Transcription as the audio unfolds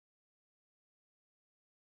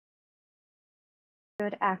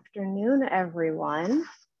Good afternoon, everyone.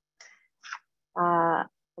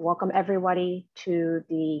 Welcome everybody to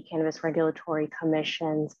the Cannabis Regulatory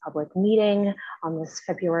Commission's public meeting on this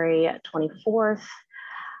February 24th.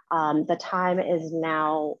 The time is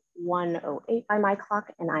now 1:08 by my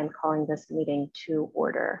clock, and I'm calling this meeting to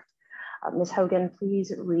order. Ms. Hogan,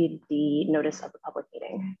 please read the notice of the public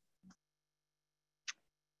meeting.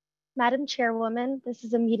 Madam Chairwoman, this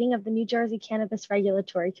is a meeting of the New Jersey Cannabis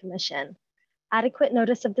Regulatory Commission. Adequate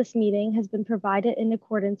notice of this meeting has been provided in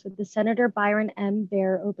accordance with the Senator Byron M.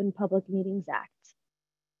 Baer Open Public Meetings Act.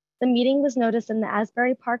 The meeting was noticed in the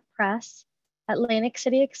Asbury Park Press, Atlantic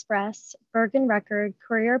City Express, Bergen Record,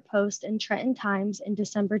 Courier Post, and Trenton Times in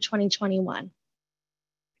December 2021.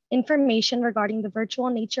 Information regarding the virtual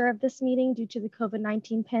nature of this meeting due to the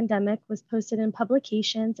COVID-19 pandemic was posted in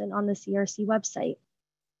publications and on the CRC website.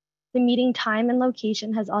 The meeting time and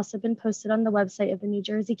location has also been posted on the website of the New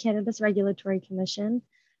Jersey Cannabis Regulatory Commission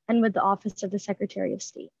and with the Office of the Secretary of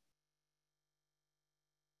State.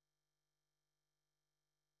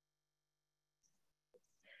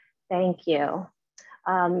 Thank you.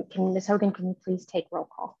 Ms. Hogan, can you please take roll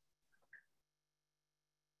call?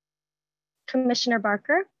 Commissioner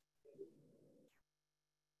Barker?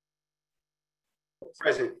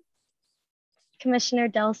 Present. Commissioner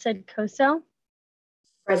Del Cid Coso?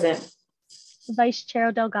 Present. Vice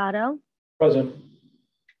Chair Delgado? Present.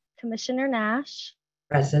 Commissioner Nash?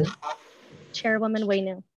 Present. Chairwoman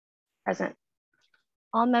Waynu? Present.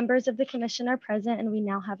 All members of the commission are present and we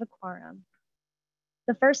now have a quorum.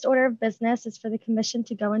 The first order of business is for the commission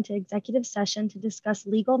to go into executive session to discuss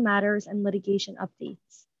legal matters and litigation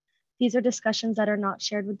updates. These are discussions that are not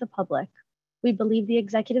shared with the public. We believe the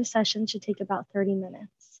executive session should take about 30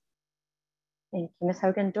 minutes. Thank you, Ms.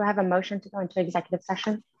 Hogan. Do I have a motion to go into executive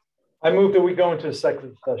session? I move that we go into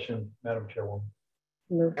executive session, Madam Chairwoman.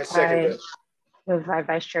 Moved second by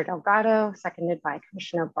Vice Chair Delgado, seconded by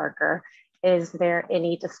Commissioner Barker. Is there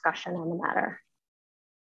any discussion on the matter?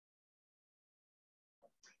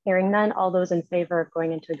 Hearing none, all those in favor of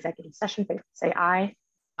going into executive session, please say aye.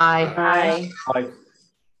 Aye. Aye.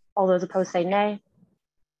 All those opposed say nay.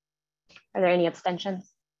 Are there any abstentions?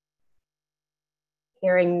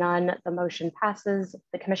 Hearing none, the motion passes.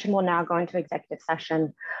 The commission will now go into executive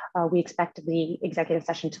session. We expect the executive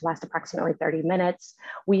session to last approximately 30 minutes.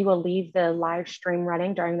 We will leave the live stream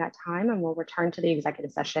running during that time and we'll return to the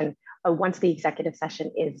executive session once the executive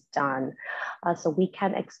session is done. So we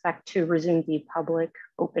can expect to resume the public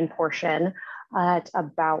open portion at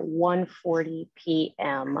about 1:40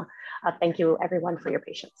 p.m. Thank you everyone for your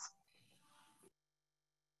patience.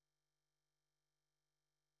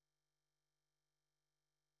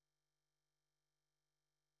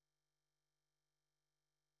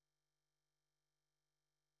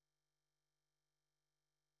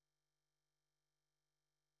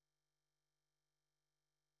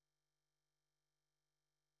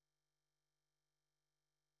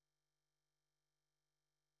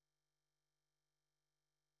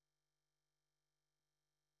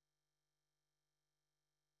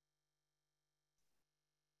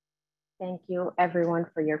 Thank you everyone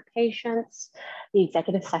for your patience. The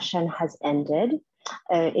executive session has ended.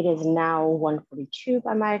 It is now 1:42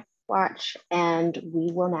 by my watch, and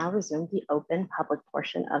we will now resume the open public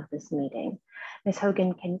portion of this meeting. Ms.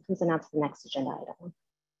 Hogan, can you please announce the next agenda item?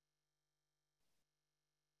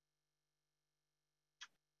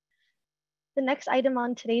 The next item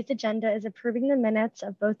on today's agenda is approving the minutes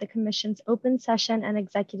of both the commission's open session and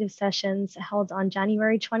executive sessions held on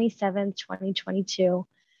January 27th, 2022.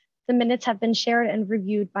 The minutes have been shared and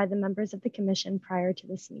reviewed by the members of the commission prior to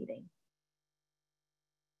this meeting.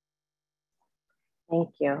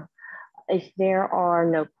 Thank you. If there are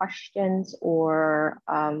no questions or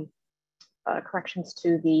corrections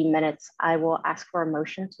to the minutes, I will ask for a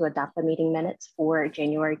motion to adopt the meeting minutes for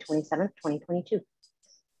January 27th, 2022.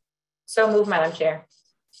 So moved, Madam Chair.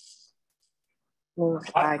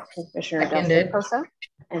 Moved by Commissioner Del Cid Coso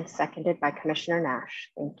and seconded by Commissioner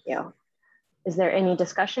Nash. Thank you. Is there any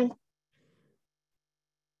discussion?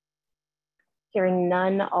 Hearing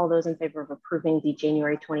none, all those in favor of approving the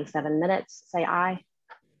January 27 minutes, say aye.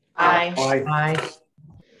 Aye. Aye.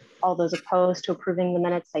 All those opposed to approving the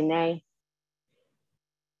minutes, say nay.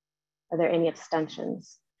 Are there any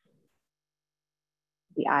abstentions?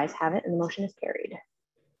 The ayes have it and the motion is carried.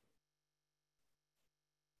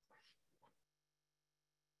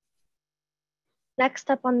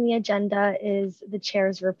 Next up on the agenda is the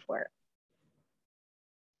chair's report.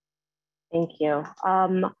 Thank you.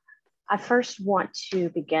 I first want to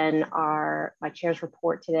begin my chair's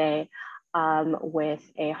report today with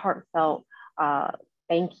a heartfelt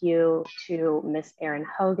thank you to Ms. Erin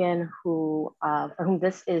Hogan, who, for whom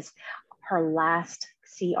this is her last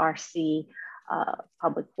CRC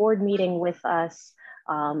public board meeting with us.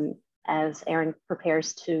 As Erin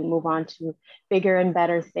prepares to move on to bigger and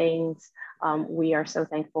better things, we are so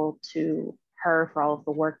thankful to her for all of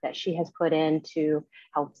the work that she has put in to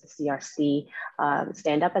help the CRC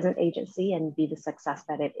stand up as an agency and be the success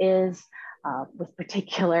that it is, with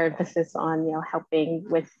particular emphasis on helping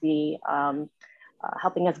with the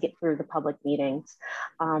helping us get through the public meetings.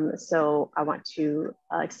 So I want to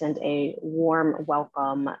extend a warm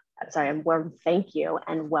welcome, a warm thank you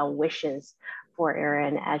and well wishes for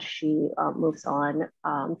Erin as she moves on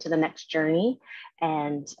to the next journey.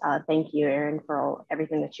 And thank you, Erin, for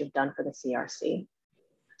everything that you've done for the CRC.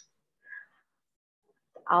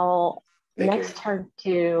 I'll next turn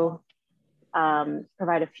to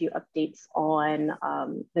provide a few updates on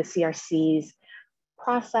the CRC's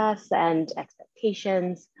process and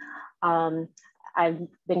expectations. I've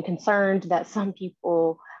been concerned that some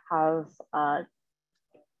people have,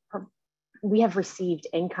 we have received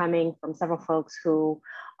incoming from several folks who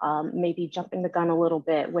may be jumping the gun a little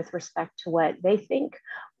bit with respect to what they think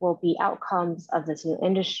will be outcomes of this new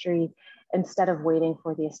industry instead of waiting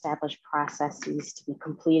for the established processes to be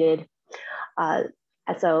completed. And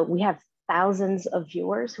so we have thousands of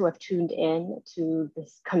viewers who have tuned in to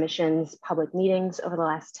this commission's public meetings over the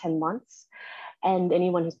last 10 months. And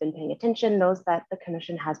anyone who's been paying attention knows that the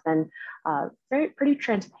commission has been pretty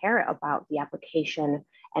transparent about the application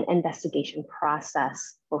and investigation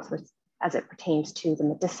process, both as it pertains to the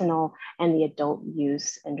medicinal and the adult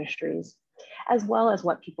use industries, as well as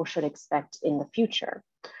what people should expect in the future.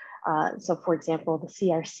 So for example, the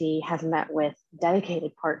CRC has met with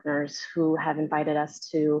dedicated partners who have invited us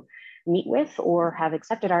to meet with or have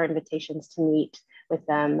accepted our invitations to meet with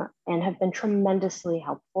them and have been tremendously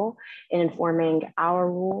helpful in informing our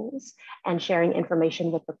rules and sharing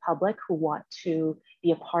information with the public who want to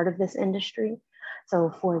be a part of this industry. So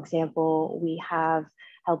for example, we have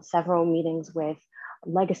held several meetings with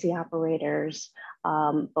legacy operators,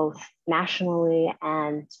 both nationally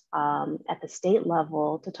and at the state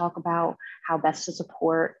level, to talk about how best to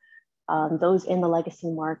support those in the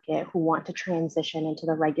legacy market who want to transition into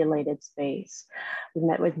the regulated space. We've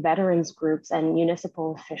met with veterans groups and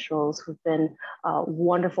municipal officials who've been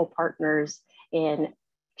wonderful partners in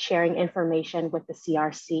sharing information with the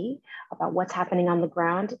CRC about what's happening on the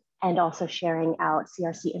ground and also sharing out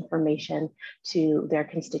CRC information to their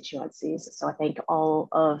constituencies. So I thank all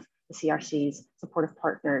of the CRC's supportive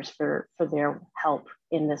partners for their help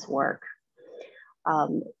in this work.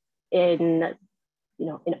 In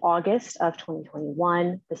August of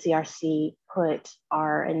 2021, the CRC put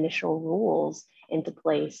our initial rules into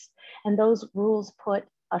place, and those rules put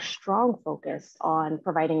a strong focus on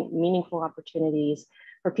providing meaningful opportunities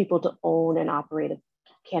for people to own and operate a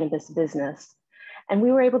cannabis business. And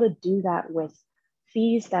we were able to do that with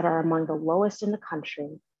fees that are among the lowest in the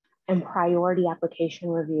country and priority application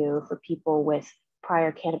review for people with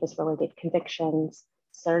prior cannabis-related convictions,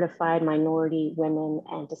 certified minority, women,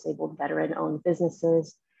 and disabled veteran-owned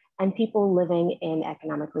businesses, and people living in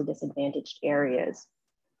economically disadvantaged areas.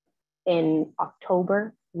 In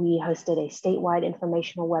October, we hosted a statewide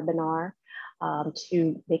informational webinar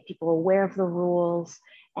to make people aware of the rules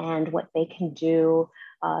and what they can do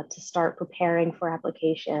to start preparing for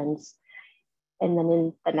applications. And then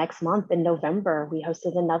in the next month, in November, we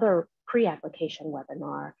hosted another pre-application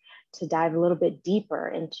webinar to dive a little bit deeper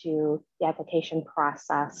into the application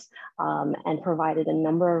process and provided a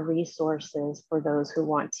number of resources for those who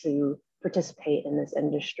want to participate in this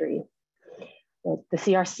industry. The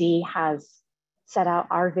CRC has set out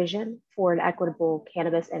our vision for an equitable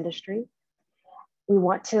cannabis industry. We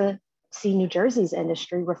want to see New Jersey's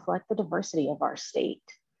industry reflect the diversity of our state.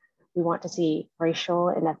 We want to see racial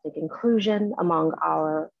and ethnic inclusion among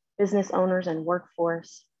our business owners and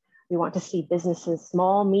workforce. We want to see businesses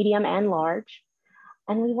small, medium, and large.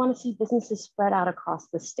 And we want to see businesses spread out across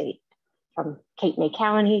the state, from Cape May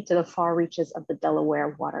County to the far reaches of the Delaware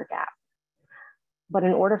Water Gap. But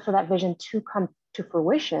in order for that vision to come to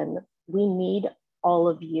fruition, we need all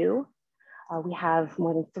of you. We have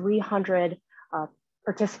more than 300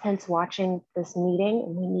 participants watching this meeting,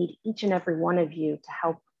 and we need each and every one of you to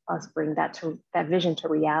help us bring that vision to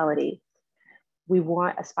reality. We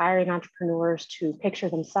want aspiring entrepreneurs to picture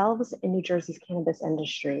themselves in New Jersey's cannabis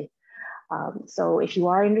industry. So if you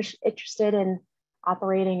are interested in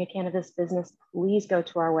operating a cannabis business, please go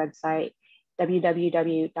to our website,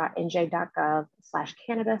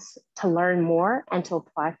 www.nj.gov/cannabis, to learn more and to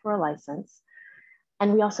apply for a license.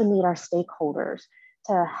 And we also need our stakeholders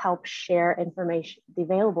to help share information, the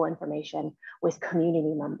available information with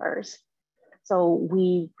community members. So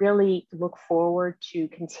we really look forward to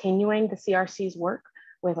continuing the CRC's work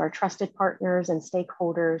with our trusted partners and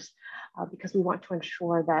stakeholders because we want to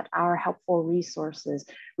ensure that our helpful resources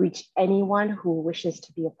reach anyone who wishes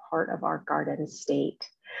to be a part of our garden state.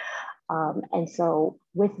 And so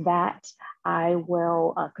with that, I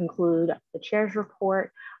will conclude the chair's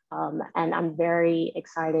report. And I'm very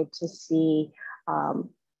excited to see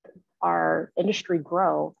our industry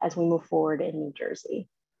grow as we move forward in New Jersey.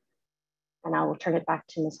 And I will turn it back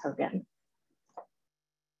to Ms. Hogan.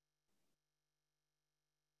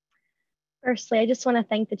 Firstly, I just want to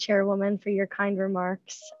thank the chairwoman for your kind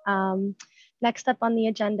remarks. Next up on the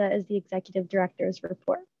agenda is the executive director's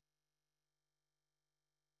report.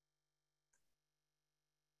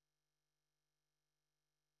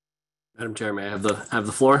 Madam Chair, may I have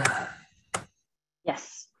the floor?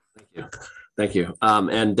 Yes. Thank you. Thank you.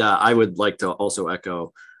 I would like to also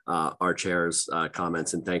echo our chair's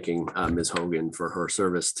comments and thanking Ms. Hogan for her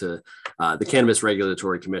service to the Cannabis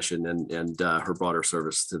Regulatory Commission and her broader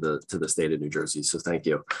service to the state of New Jersey. So thank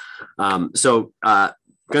you.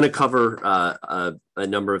 Going to cover a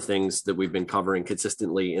number of things that we've been covering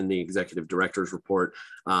consistently in the executive director's report.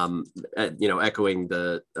 Echoing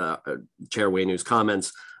the Chair Waynu's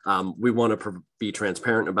comments. We want to be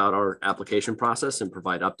transparent about our application process and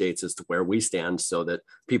provide updates as to where we stand so that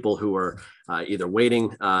people who are either waiting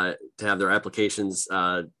to have their applications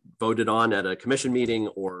voted on at a commission meeting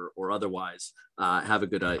or otherwise have a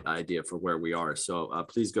good idea for where we are. So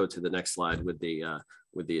please go to the next slide with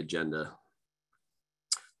the agenda.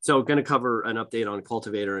 So going to cover an update on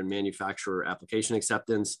cultivator and manufacturer application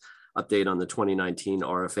acceptance, update on the 2019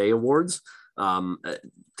 RFA awards,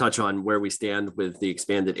 touch on where we stand with the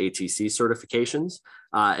expanded ATC certifications.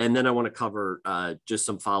 And then I want to cover just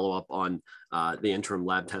some follow-up on the interim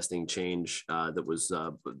lab testing change that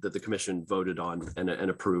the commission voted on and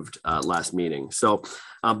approved last meeting. So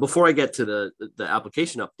before I get to the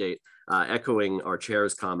application update, echoing our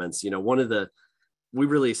chair's comments, we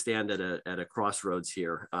really stand at a crossroads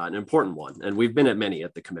here, an important one, and we've been at many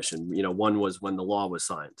at the commission. One was when the law was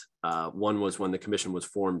signed. One was when the commission was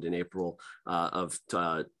formed in April of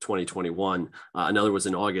 2021. Another was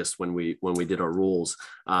in August when we did our rules.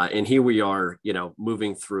 And here we are,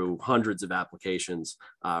 moving through hundreds of applications,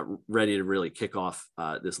 ready to really kick off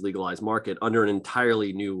this legalized market under an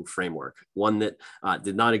entirely new framework, one that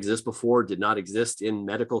did not exist before, did not exist in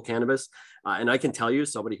medical cannabis. And I can tell you,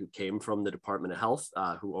 somebody who came from the Department of Health,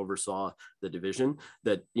 who oversaw the division,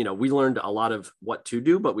 that we learned a lot of what to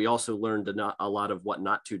do, but we also learned a lot of what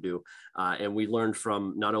not to do. And we learned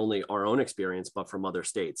from not only our own experience, but from other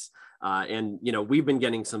states. We've been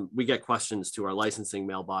getting we get questions to our licensing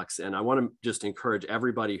mailbox. And I want to just encourage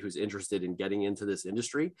everybody who's interested in getting into this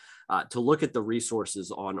industry to look at the resources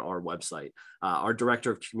on our website. Our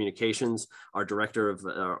Director of Communications, our Director of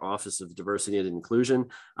our Office of Diversity and Inclusion,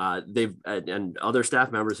 and other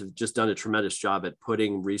staff members have just done a tremendous job at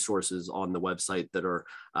putting resources on the website that are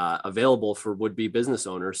available for would-be business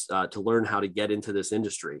owners to learn how to get into this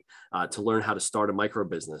industry, to learn how to start a micro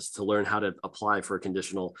business, to learn how to apply for a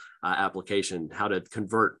conditional application, how to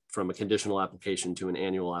convert from a conditional application to an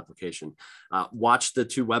annual application. Watch the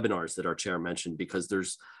 2 webinars that our chair mentioned, because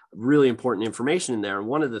there's really important information in there. And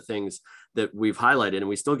one of the things that we've highlighted, and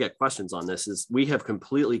we still get questions on this, is we have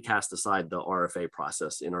completely cast aside the RFA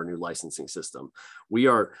process in our new licensing system. We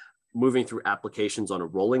are moving through applications on a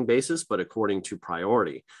rolling basis, but according to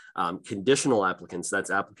priority. Conditional applicants, that's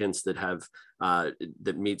applicants that have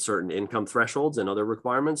that meet certain income thresholds and other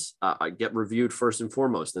requirements, get reviewed first and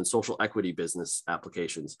foremost, and social equity business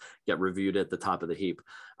applications get reviewed at the top of the heap.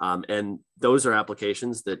 And those are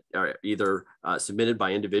applications that are either submitted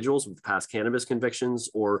by individuals with past cannabis convictions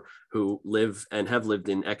or who live and have lived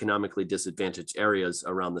in economically disadvantaged areas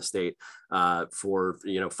around the state for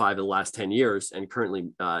 5 of the last 10 years and currently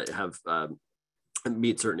have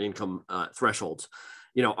meet certain income thresholds.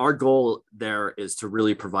 Our goal there is to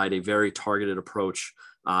really provide a very targeted approach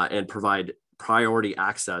and provide priority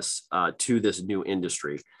access to this new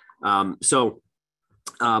industry. When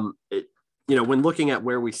looking at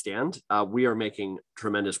where we stand, we are making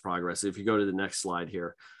tremendous progress. If you go to the next slide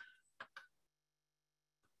here.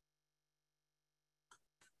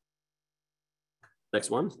 Next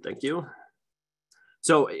one, thank you.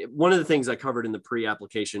 So one of the things I covered in the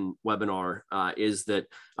pre-application webinar is that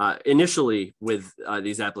initially with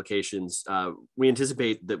these applications, we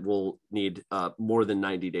anticipate that we'll need more than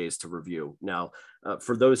 90 days to review. Now,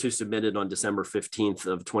 for those who submitted on December 15th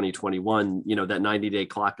of 2021, you know, that 90-day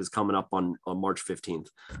clock is coming up on March 15th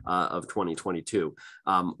of 2022.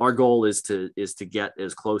 Our goal is to get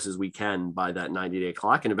as close as we can by that 90-day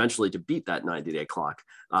clock and eventually to beat that 90-day clock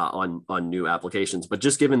on new applications. But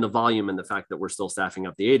just given the volume and the fact that we're still staffing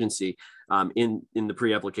up the agency, in the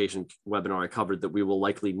pre-application webinar, I covered that we will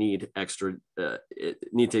likely need to extend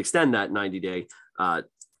that 90-day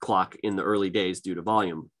clock in the early days due to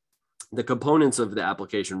volume. The components of the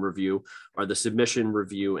application review are the submission,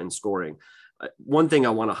 review, and scoring. One thing I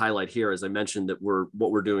want to highlight here, as I mentioned, that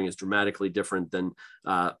what we're doing is dramatically different than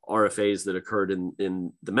RFAs that occurred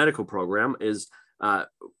in the medical program, is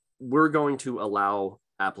we're going to allow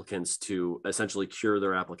applicants to essentially cure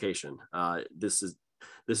their application. This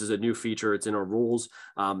is a new feature. It's in our rules.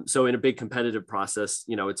 So in a big competitive process,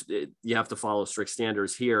 you know, you have to follow strict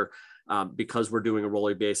standards here. Because we're doing a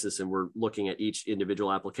rolling basis and we're looking at each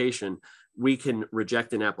individual application, we can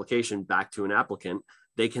reject an application back to an applicant.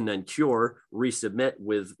 They can then cure, resubmit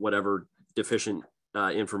with whatever deficient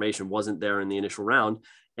information wasn't there in the initial round.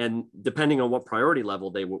 And depending on what priority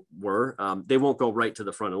level they were, they won't go right to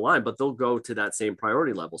the front of the line, but they'll go to that same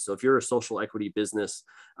priority level. So if you're a social equity business,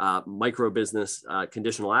 micro business,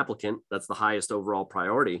 conditional applicant, that's the highest overall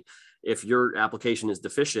priority. If your application is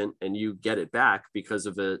deficient and you get it back because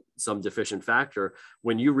of some deficient factor,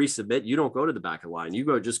 when you resubmit, you don't go to the back of the line.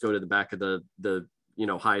 You just go to the back of the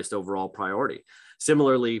highest overall priority.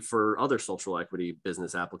 Similarly, for other social equity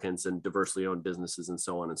business applicants and diversely owned businesses and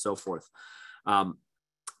so on and so forth.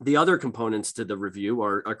 The other components to the review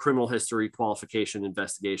are a criminal history, qualification,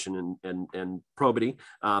 investigation, and probity.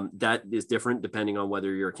 That is different depending on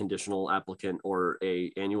whether you're a conditional applicant or an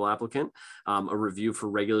annual applicant. A review for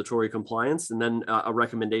regulatory compliance, and then a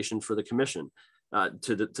recommendation for the commission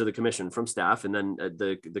to the commission from staff, and then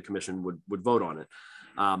the commission would vote on it.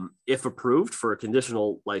 If approved for a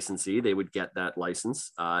conditional licensee, they would get that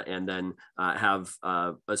license and then have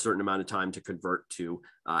a certain amount of time to convert to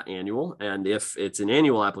annual. And if it's an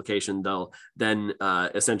annual application, they'll then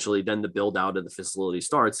essentially the build out of the facility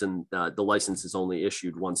starts, and the license is only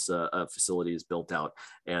issued once a facility is built out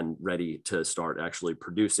and ready to start actually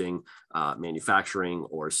producing, manufacturing,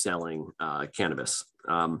 or selling cannabis.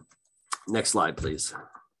 Next slide, please.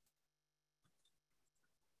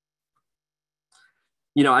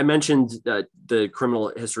 You know, I mentioned the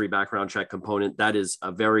criminal history background check component. That is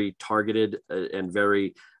a very targeted and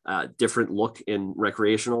very different look in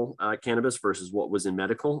recreational cannabis versus what was in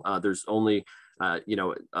medical. There's only,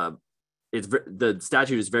 the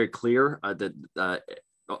statute is very clear that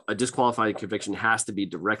a disqualifying conviction has to be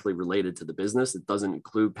directly related to the business. It doesn't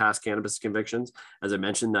include past cannabis convictions. As I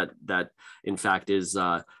mentioned, that in fact is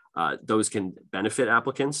those can benefit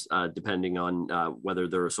applicants depending on whether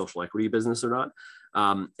they're a social equity business or not.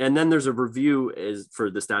 And then there's a review for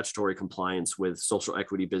the statutory compliance with social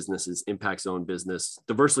equity businesses, impact zone business,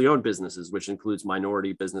 diversely owned businesses, which includes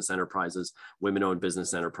minority business enterprises, women-owned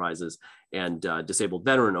business enterprises, and disabled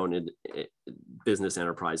veteran-owned business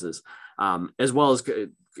enterprises, as well as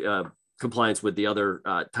compliance with the other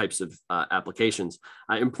types of applications.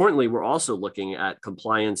 Importantly, we're also looking at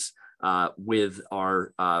compliance with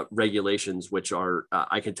our regulations, which are,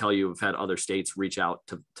 I can tell you, have had other states reach out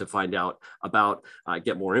to find out about,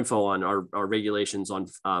 get more info on our regulations on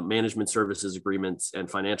management services agreements and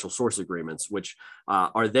financial source agreements, which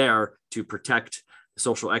are there to protect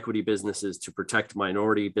social equity businesses, to protect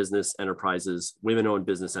minority business enterprises, women-owned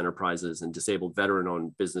business enterprises, and disabled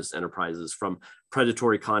veteran-owned business enterprises from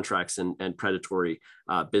predatory contracts and predatory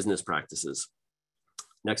business practices.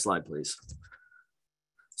 Next slide, please.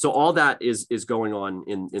 So all that is going on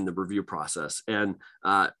in the review process, and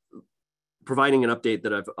providing an update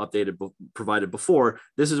that I've provided before.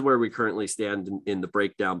 This is where we currently stand in the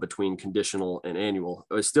breakdown between conditional and annual.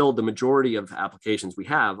 Still, the majority of applications we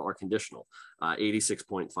have are conditional,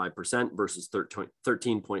 86.5% versus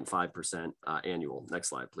 13.5% annual. Next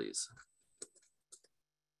slide, please.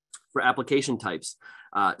 For application types,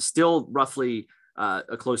 still roughly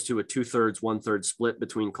close to a 2/3, 1/3 split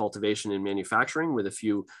between cultivation and manufacturing, with a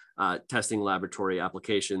few testing laboratory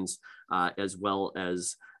applications, as well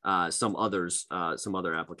as some other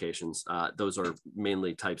applications. Those are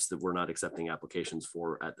mainly types that we're not accepting applications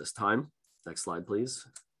for at this time. Next slide, please.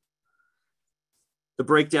 The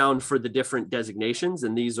breakdown for the different designations,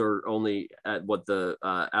 and these are only at what the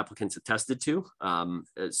applicants attested to.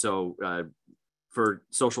 For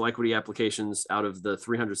social equity applications, out of the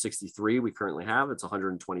 363 we currently have, it's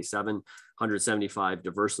 127, 175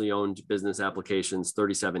 diversely owned business applications,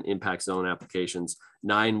 37 impact zone applications,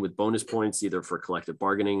 9 with bonus points, either for collective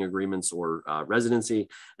bargaining agreements or residency,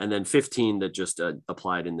 and then 15 that just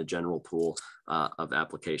applied in the general pool of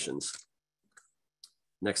applications.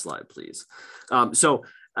 Next slide, please.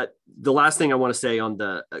 The last thing I want to say on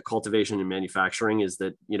the cultivation and manufacturing is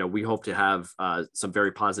that, you know, we hope to have some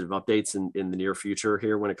very positive updates in the near future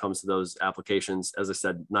here when it comes to those applications. As I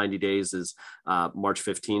said, 90 days is March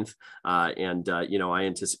 15th. You know, I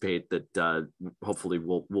anticipate that hopefully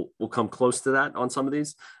we'll come close to that on some of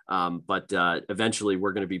these. But eventually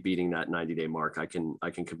we're going to be beating that 90-day mark. I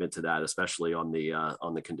can commit to that, especially on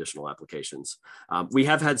the conditional applications. We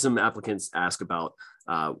have had some applicants ask about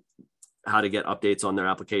how to get updates on their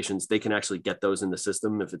applications. They can actually get those in the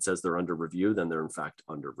system. If it says they're under review, then they're in fact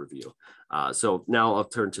under review. So now I'll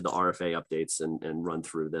turn to the RFA updates and run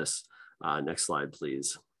through this. Next slide,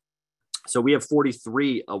 please. So we have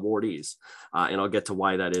 43 awardees, and I'll get to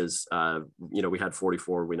why that is. You know, we had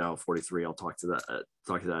 44, we now have 43. I'll talk to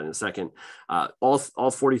that in a second. All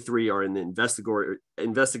 43 are in the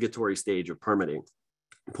investigatory stage of permitting.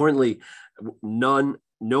 Importantly,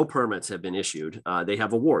 no permits have been issued. They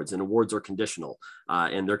have awards, and awards are conditional,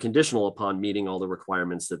 and they're conditional upon meeting all the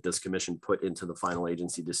requirements that this commission put into the final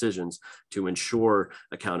agency decisions to ensure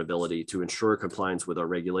accountability, to ensure compliance with our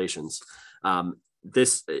regulations.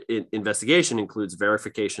 This investigation includes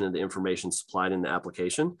verification of the information supplied in the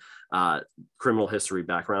application, criminal history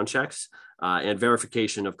background checks, and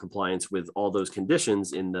verification of compliance with all those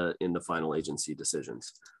conditions in the final agency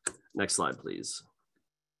decisions. Next slide, please.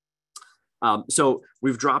 So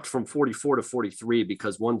we've dropped from 44 to 43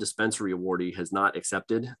 because one dispensary awardee has not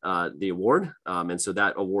accepted the award. And so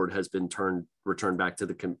that award has been returned back to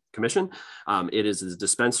the commission. It is a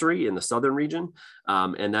dispensary in the southern region.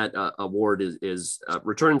 And that award is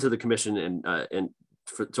returned to the commission, and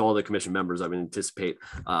to all the commission members, I would anticipate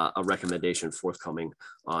a recommendation forthcoming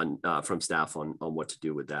from staff on what to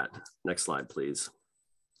do with that. Next slide, please.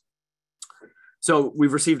 So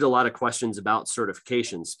we've received a lot of questions about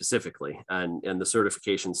certification specifically and the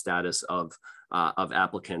certification status of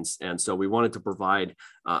applicants. And so we wanted to provide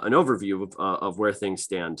an overview of where things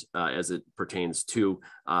stand as it pertains to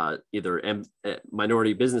either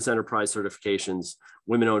minority business enterprise certifications,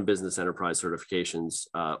 women-owned business enterprise certifications,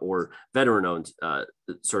 or veteran-owned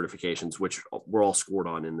certifications, which were all scored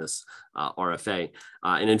on in this RFA.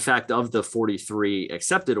 And in fact, of the 43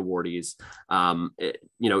 accepted awardees,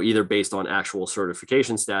 you know, either based on actual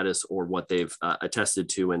certification status or what they've attested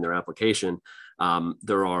to in their application,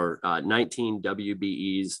 there are 19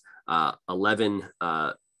 WBEs, 11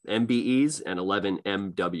 MBEs, and 11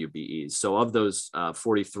 MWBEs. So of those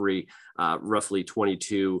 43, roughly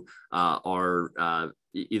 22 are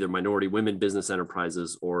either minority women business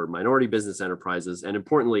enterprises or minority business enterprises. And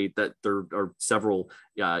importantly, that there are several,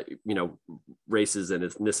 you know, races and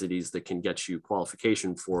ethnicities that can get you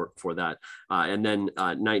qualification for that. And then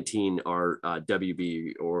 19 are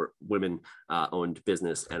WB or women owned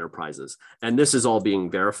business enterprises. And this is all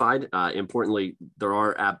being verified. Importantly, there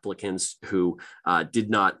are applicants who did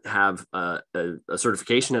not have a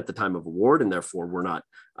certification at the time of award, and therefore were not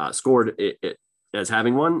scored as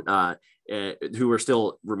having one, who are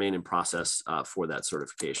still remain in process for that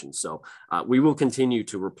certification. So we will continue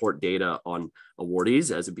to report data on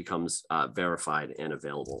awardees as it becomes verified and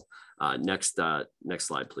available. Next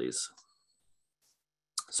slide, please.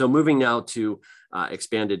 So moving now to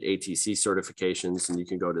expanded ATC certifications, and you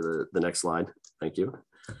can go to the next slide. Thank you.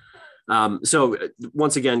 So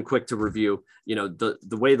once again, quick to review, you know,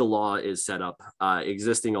 the way the law is set up,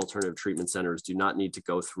 existing alternative treatment centers do not need to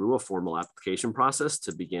go through a formal application process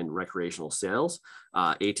to begin recreational sales.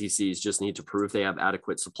 ATCs just need to prove they have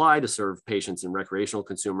adequate supply to serve patients and recreational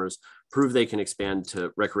consumers, prove they can expand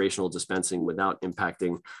to recreational dispensing without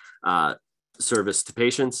impacting service to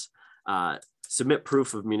patients, submit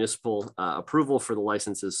proof of municipal approval for the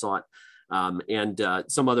licenses sought, and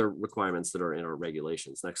some other requirements that are in our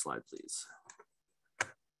regulations. Next slide, please.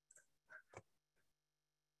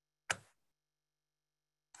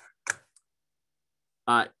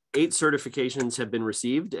 Eight certifications have been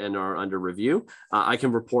received and are under review. I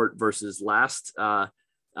can report versus last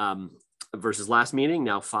meeting,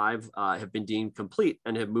 now 5 have been deemed complete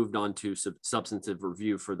and have moved on to substantive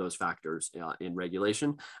review for those factors in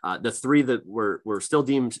regulation. The 3 that were still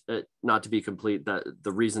deemed not to be complete,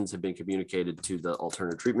 the reasons have been communicated to the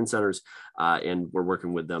alternative treatment centers, and we're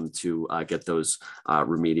working with them to get those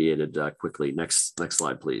remediated quickly. Next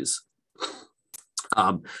slide, please.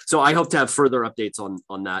 So I hope to have further updates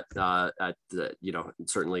on that at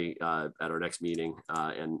certainly at our next meeting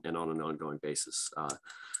and on an ongoing basis.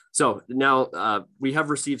 So now we have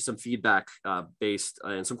received some feedback based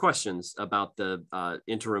and some questions about the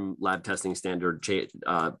interim lab testing standard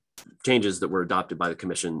changes that were adopted by the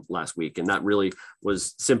Commission last week. And that really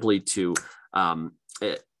was simply to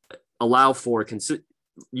allow for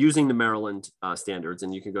using the Maryland standards,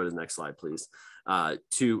 and you can go to the next slide, please,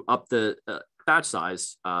 to up the batch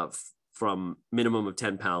size from minimum of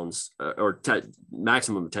 10 pounds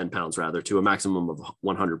maximum of 10 pounds rather to a maximum of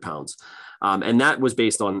 100 pounds. And that was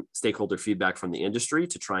based on stakeholder feedback from the industry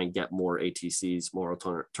to try and get more ATCs, more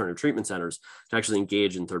alternative treatment centers to actually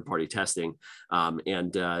engage in third-party testing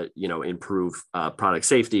and improve product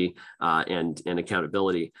safety and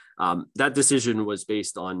accountability. That decision was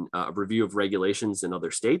based on a review of regulations in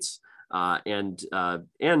other states and a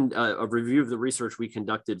review of the research we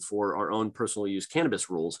conducted for our own personal use cannabis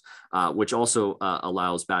rules, which also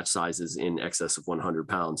allows batch sizes in excess of 100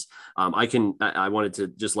 pounds. I wanted to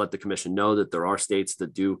just let the Commission know that there are states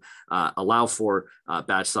that do allow for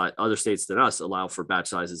batch size, other states than us allow for batch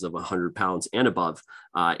sizes of 100 pounds and above,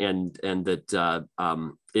 and that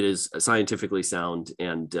it is scientifically sound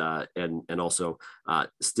and also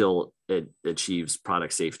still it achieves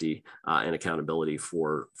product safety and accountability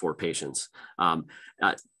for patients. I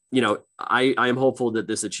am hopeful that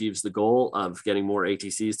this achieves the goal of getting more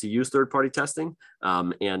ATCs to use third-party testing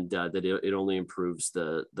and that it only improves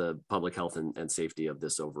the public health and safety of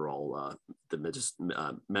this overall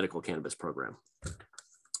medical cannabis program.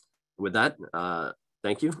 With that,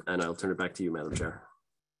 thank you, and I'll turn it back to you, Madam Chair.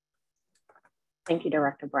 Thank you,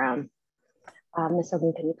 Director Brown. Ms.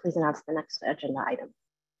 Ogun, can you please announce the next agenda item?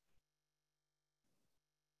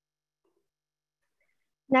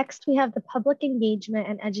 Next, we have the Public Engagement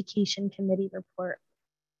and Education Committee report.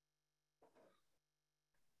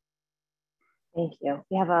 Thank you.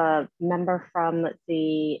 We have a member of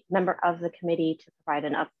the committee to provide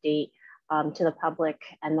an update to the public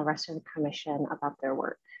and the rest of the Commission about their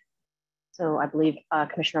work. So I believe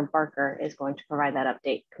Commissioner Barker is going to provide that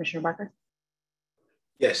update. Commissioner Barker?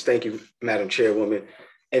 Yes, thank you, Madam Chairwoman.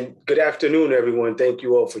 And good afternoon, everyone. Thank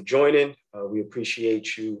you all for joining. We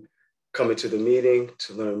appreciate you coming to the meeting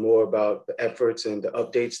to learn more about the efforts and the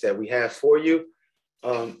updates that we have for you.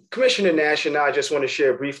 Commissioner Nash and I just want to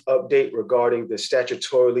share a brief update regarding the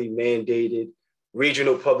statutorily mandated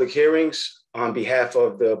regional public hearings on behalf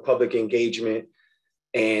of the Public Engagement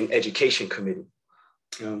and Education Committee.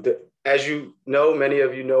 As you know, many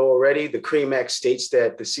of you know already, the CREAMM Act states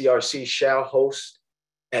that the CRC shall host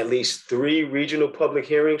at least 3 regional public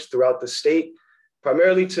hearings throughout the state,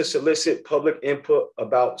 primarily to solicit public input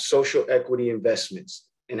about social equity investments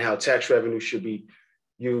and how tax revenue should be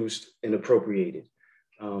used and appropriated.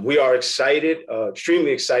 We are excited,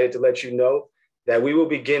 extremely excited to let you know that we will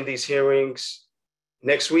begin these hearings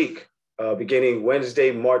next week, beginning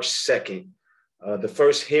Wednesday, March 2nd. The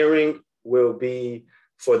first hearing will be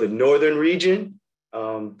for the Northern region,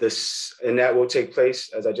 and that will take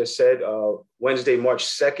place, as I just said, Wednesday, March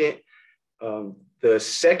 2nd. The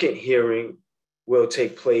second hearing will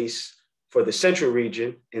take place for the Central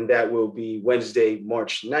region, and that will be Wednesday,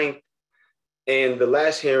 March 9th. And the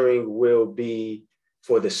last hearing will be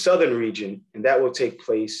for the Southern region, and that will take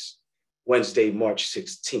place Wednesday, March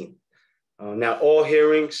 16th. Now, all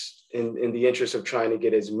hearings, in the interest of trying to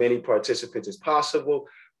get as many participants as possible,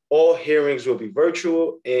 all hearings will be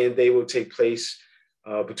virtual, and they will take place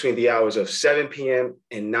between the hours of 7 p.m.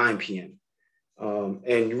 and 9 p.m.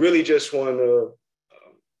 And really just want to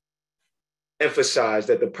emphasize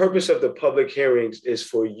that the purpose of the public hearings is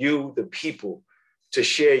for you, the people, to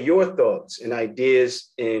share your thoughts and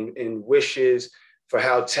ideas and wishes for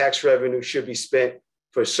how tax revenue should be spent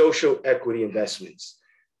for social equity investments.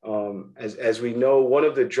 As we know, one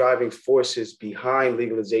of the driving forces behind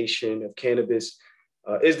legalization of cannabis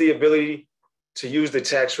is the ability to use the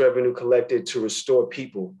tax revenue collected to restore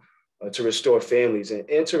people, to restore families,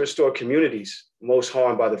 and to restore communities most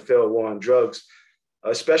harmed by the failed war on drugs,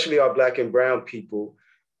 especially our Black and Brown people,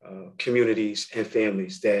 communities and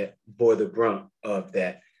families that bore the brunt of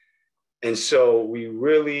that. And so we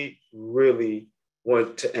really, really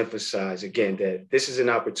want to emphasize again that this is an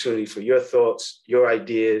opportunity for your thoughts, your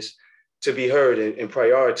ideas to be heard and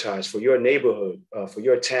prioritized for your neighborhood, for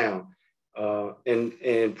your town,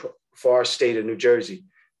 and for our state of New Jersey.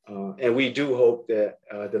 And we do hope that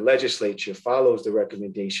the legislature follows the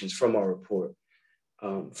recommendations from our report.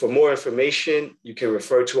 For more information, you can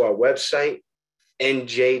refer to our website,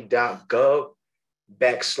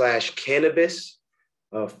 nj.gov/cannabis.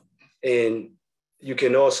 And you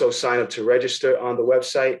can also sign up to register on the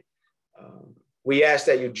website. We ask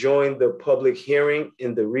that you join the public hearing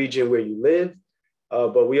in the region where you live,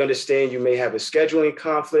 but we understand you may have a scheduling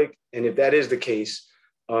conflict, and if that is the case,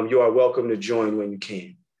 you are welcome to join when you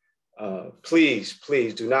can. Please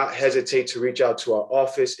do not hesitate to reach out to our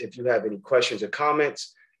office if you have any questions or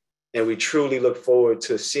comments, and we truly look forward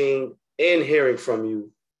to seeing and hearing from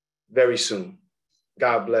you very soon.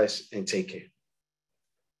 God bless and take care.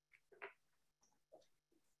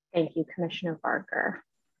 Thank you, Commissioner Barker.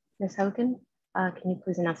 Ms. Hogan, can you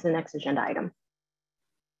please announce the next agenda item?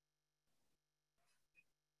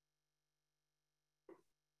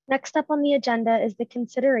 Next up on the agenda is the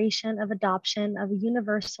consideration of adoption of a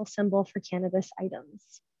universal symbol for cannabis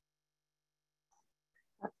items.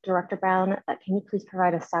 Director Brown, can you please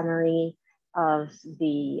provide a summary of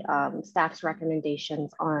the staff's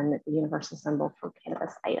recommendations on the universal symbol for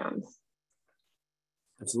cannabis items?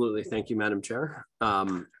 Absolutely. Thank you, Madam Chair.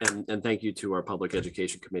 And thank you to our Public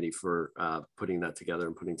Education Committee for putting that together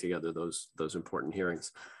and putting together those important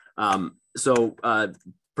hearings.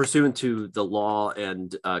 Pursuant to the law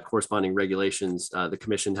and corresponding regulations, the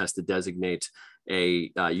Commission has to designate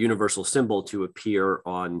a universal symbol to appear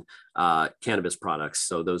on cannabis products.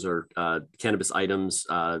 So those are cannabis items,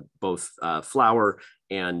 both flower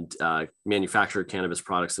and manufactured cannabis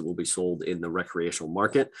products that will be sold in the recreational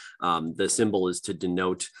market. The symbol is to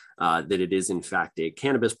denote that it is in fact a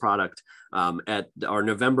cannabis product. At our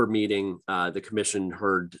November meeting, the Commission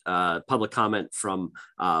heard public comment from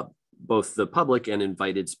both the public and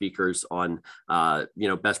invited speakers on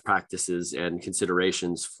best practices and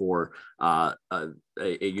considerations for a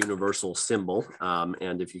universal symbol.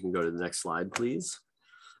 And if you can go to the next slide, please.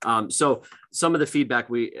 So some of the feedback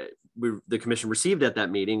the Commission received at that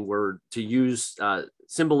meeting were to use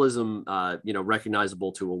symbolism,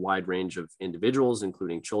 recognizable to a wide range of individuals,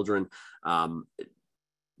 including children.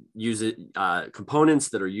 Use components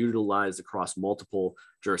that are utilized across multiple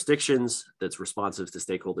jurisdictions that's responsive to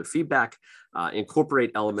stakeholder feedback,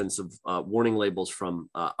 incorporate elements of warning labels from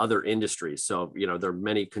other industries. So, there are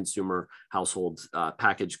many consumer household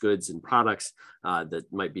packaged goods and products that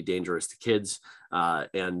might be dangerous to kids,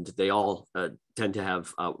 and they all tend to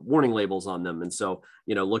have warning labels on them. And so,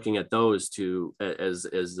 looking at those as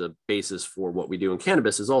the basis for what we do in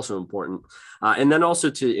cannabis is also important. And then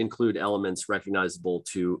also to include elements recognizable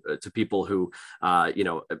to people who,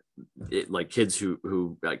 like kids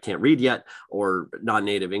who can't read yet, or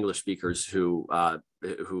non-native English speakers who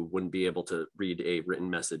wouldn't be able to read a written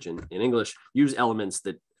message in English. Use elements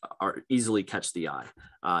that are easily catch the eye.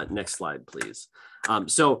 Next slide, please.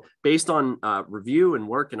 So based on review and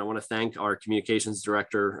work, and I want to thank our communications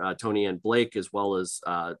director, Tony Ann Blake, as well as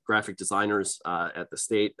graphic designers at the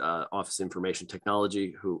State Office of Information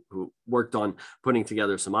Technology who worked on putting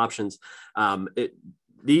together some options.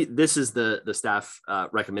 This is the staff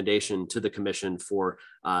recommendation to the Commission for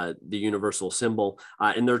the universal symbol.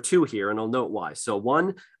 And there are two here, and I'll note why. So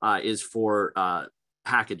one is for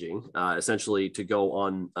packaging, essentially to go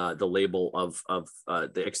on the label of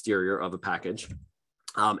the exterior of a package.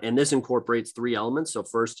 And this incorporates three elements. So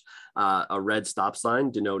first, a red stop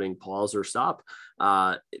sign denoting pause or stop.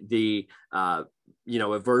 A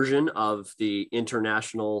version of the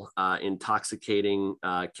international intoxicating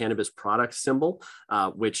cannabis product symbol,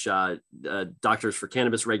 which Doctors for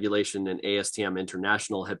Cannabis Regulation and ASTM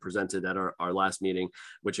International had presented at our last meeting,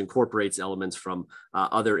 which incorporates elements from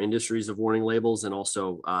other industries of warning labels, and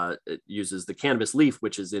also it uses the cannabis leaf,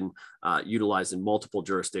 which is utilized in multiple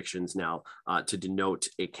jurisdictions now to denote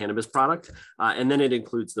a cannabis product. And then it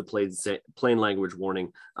includes the plain language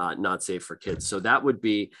warning, not safe for kids. So that would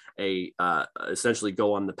be essentially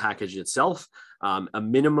go on the package itself, a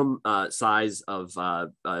minimum size of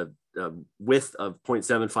width of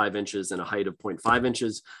 0.75 inches and a height of 0.5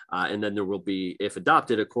 inches. And then there will be, if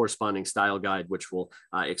adopted, a corresponding style guide, which will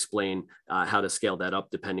explain how to scale that up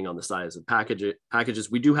depending on the size of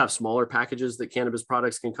packages. We do have smaller packages that cannabis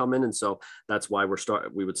products can come in. And so that's why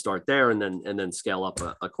we would start there and then scale up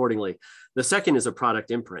accordingly. The second is a product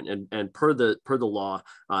imprint. And per the law,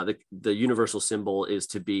 the universal symbol is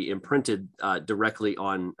to be imprinted directly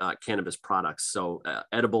on cannabis products. So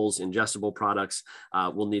edibles, ingestible products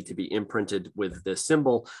will need to be imprinted with this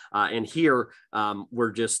symbol. And here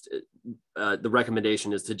we're just, the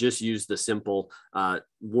recommendation is to just use the simple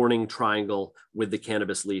warning triangle with the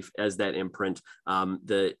cannabis leaf as that imprint.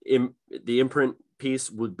 The imprint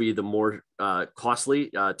piece would be the more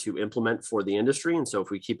costly to implement for the industry. And so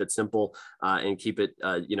if we keep it simple and keep it,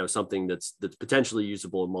 something that's potentially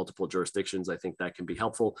usable in multiple jurisdictions, I think that can be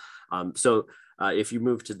helpful. If you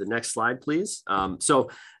move to the next slide, please.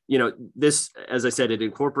 This, as I said, it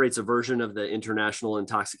incorporates a version of the International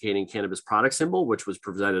Intoxicating Cannabis Product Symbol, which was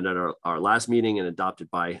presented at our last meeting and adopted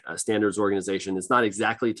by a standards organization. It's not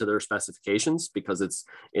exactly to their specifications because it's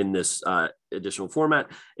in this additional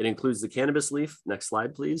format. It includes the cannabis leaf. Next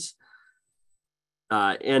slide, please.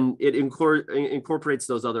 And it incorporates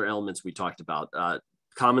those other elements we talked about.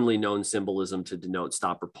 Commonly known symbolism to denote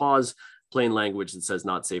stop or pause, plain language that says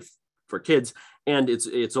not safe for kids, and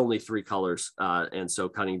it's only 3 colors, and so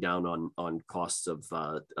cutting down on costs of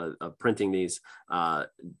printing these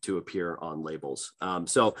to appear on labels.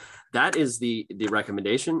 So that is the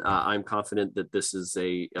recommendation. I'm confident that this is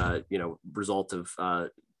a result of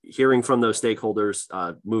hearing from those stakeholders,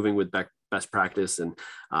 moving with best practice, and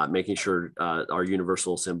making sure our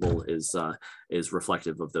universal symbol is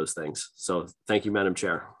reflective of those things. So thank you, Madam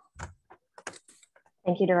Chair.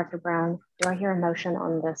 Thank you, Director Brown. Do I hear a motion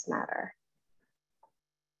on this matter?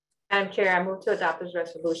 Madam Chair, I move to adopt this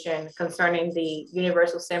resolution concerning the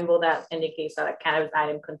universal symbol that indicates that a cannabis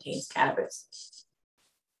item contains cannabis.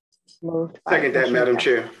 Moved by Second that, Madam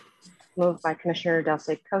Chair. Moved by Commissioner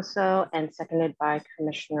Del-Coso and seconded by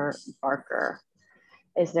Commissioner Barker.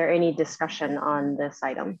 Is there any discussion on this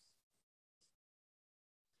item?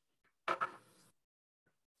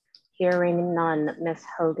 Hearing none, Ms.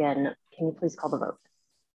 Hogan, can you please call the vote?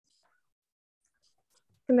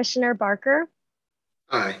 Commissioner Barker?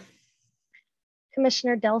 Aye.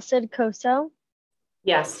 Commissioner Del-Coso?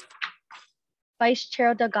 Yes. Vice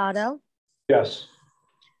Chair Delgado? Yes.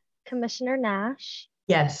 Commissioner Nash?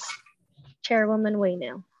 Yes. Chairwoman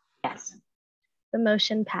Waynu? Yes. The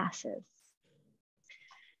motion passes.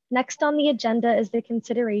 Next on the agenda is the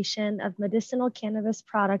consideration of medicinal cannabis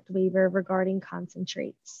product waiver regarding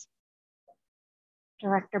concentrates.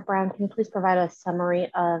 Director Brown, can you please provide a summary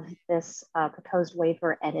of this proposed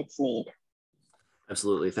waiver and its need?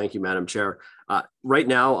 Absolutely. Thank you, Madam Chair. Right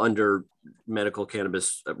now, under medical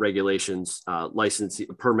cannabis regulations, licensee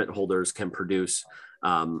permit holders can produce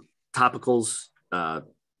topicals,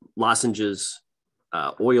 lozenges,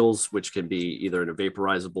 oils, which can be either in a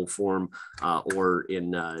vaporizable form or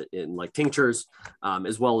in like tinctures,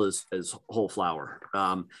 as well as whole flower.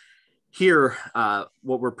 Here,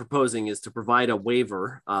 what we're proposing is to provide a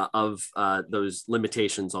waiver of those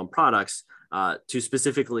limitations on products to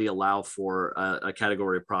specifically allow for a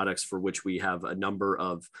category of products for which we have a number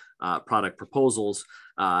of product proposals.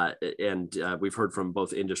 And we've heard from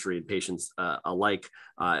both industry and patients alike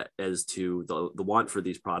as to the want for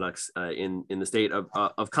these products in the state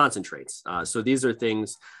of concentrates. So these are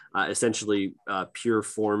things essentially pure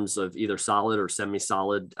forms of either solid or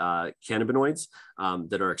semi-solid cannabinoids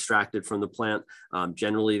that are extracted from the plant.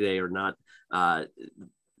 Generally, they are not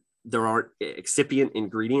there aren't excipient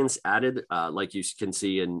ingredients added like you can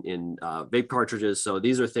see in vape cartridges. So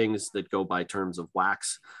these are things that go by terms of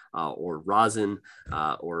wax or rosin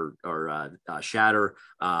or shatter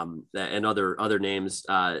and other names.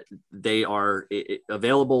 They are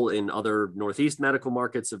available in other Northeast medical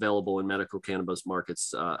markets, available in medical cannabis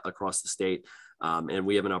markets across the state. And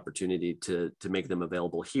we have an opportunity to make them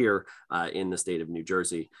available here in the state of New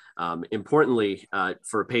Jersey. Importantly,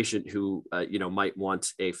 for a patient who might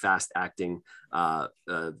want a fast-acting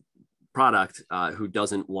product who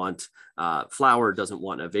doesn't want flower, doesn't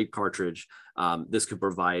want a vape cartridge, this could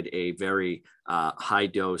provide a very high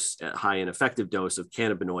and effective dose of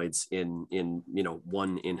cannabinoids in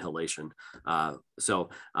one inhalation. So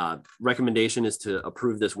recommendation is to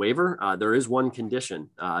approve this waiver. There is one condition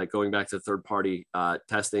going back to third-party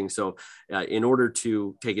testing. So in order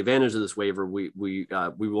to take advantage of this waiver, we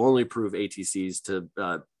will only approve ATCs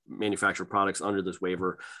to manufacture products under this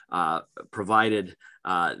waiver, provided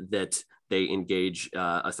that they engage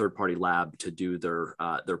a third-party lab to do their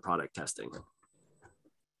product testing.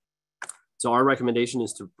 So our recommendation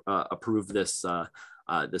is to approve this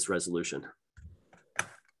this resolution.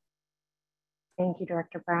 Thank you,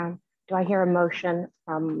 Director Brown. Do I hear a motion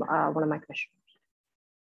from one of my commissioners?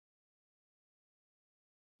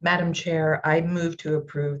 Madam Chair, I move to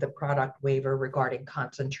approve the product waiver regarding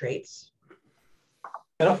concentrates.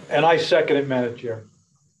 And I second it, Madam Chair.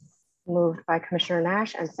 Moved by Commissioner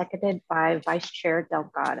Nash and seconded by Vice Chair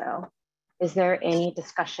Delgado. Is there any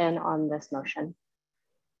discussion on this motion?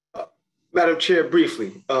 Madam Chair,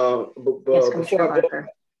 briefly. Yes, Commissioner Barker.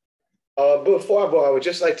 Before I vote, I would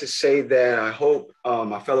just like to say that I hope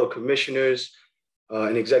my fellow commissioners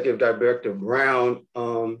and Executive Director Brown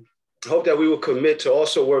hope that we will commit to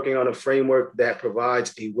also working on a framework that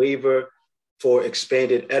provides a waiver for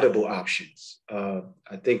expanded edible options.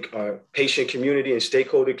 I think our patient community and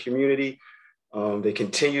stakeholder community, they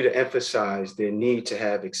continue to emphasize their need to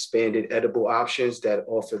have expanded edible options that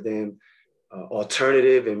offer them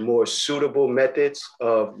alternative and more suitable methods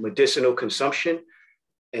of medicinal consumption.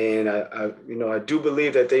 And I do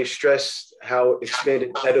believe that they stress how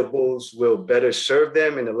expanded edibles will better serve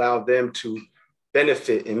them and allow them to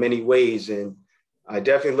benefit in many ways. And I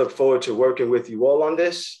definitely look forward to working with you all on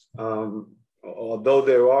this. Although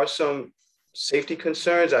there are some safety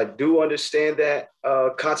concerns, I do understand that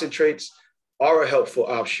concentrates are a helpful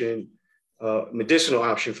option, medicinal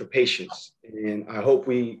option for patients. And I hope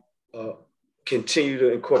we continue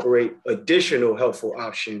to incorporate additional helpful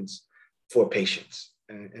options for patients.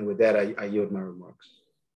 And with that, I yield my remarks.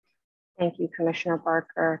 Thank you, Commissioner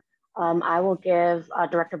Barker. I will give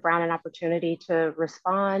Director Brown an opportunity to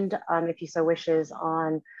respond, if he so wishes,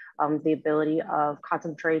 on the ability of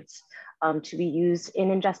concentrates to be used in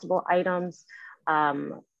ingestible items.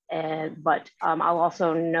 But I'll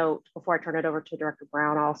also note, before I turn it over to Director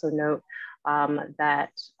Brown, I'll also note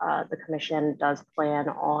that the Commission does plan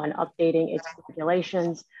on updating its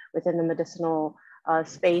regulations within the medicinal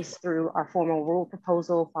space through our formal rule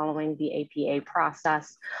proposal following the APA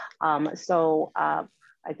process.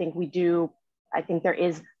 I think there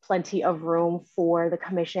is plenty of room for the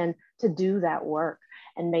Commission to do that work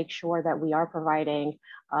and make sure that we are providing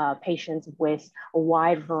patients with a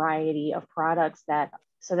wide variety of products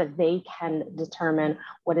so that they can determine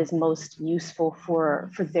what is most useful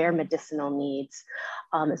for their medicinal needs.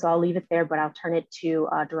 So I'll leave it there, but I'll turn it to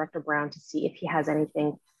Director Brown to see if he has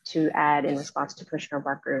anything to add in response to Commissioner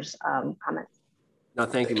Barker's comments. No,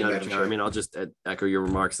 thank you, Madam Chair. I mean, I'll just echo your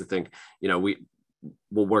remarks. I think,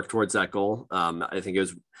 we'll work towards that goal. I think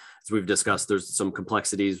as we've discussed, there's some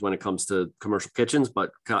complexities when it comes to commercial kitchens,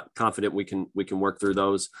 but confident we can work through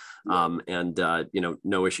those, and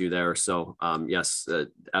no issue there. So yes,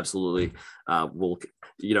 absolutely. Our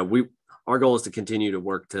goal is to continue to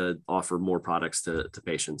work to offer more products to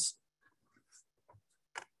patients.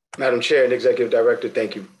 Madam Chair and Executive Director,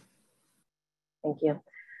 thank you. Thank you.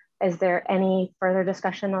 Is there any further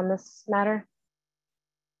discussion on this matter?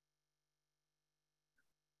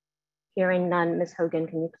 Hearing none, Ms. Hogan,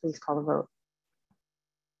 can you please call the vote?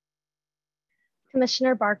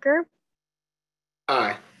 Commissioner Barker?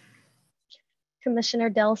 Aye. Commissioner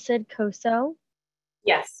Del Cid Coso?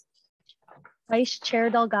 Yes. Vice Chair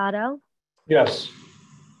Delgado? Yes.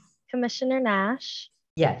 Commissioner Nash?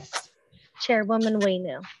 Yes. Chairwoman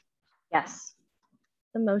Waynu? Yes.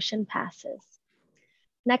 The motion passes.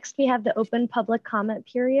 Next, we have the open public comment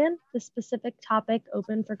period. The specific topic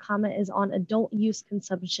open for comment is on adult use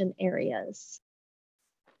consumption areas.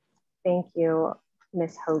 Thank you,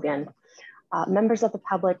 Ms. Hogan. Members of the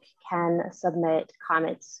public can submit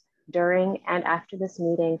comments during and after this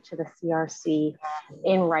meeting to the CRC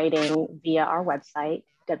in writing via our website,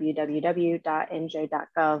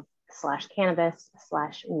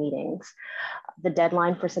 www.nj.gov/cannabis/meetings. The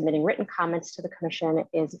deadline for submitting written comments to the Commission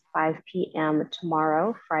is 5 p.m.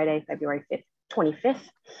 tomorrow, Friday, February 25th.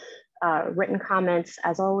 Written comments,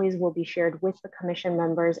 as always, will be shared with the Commission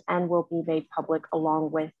members and will be made public along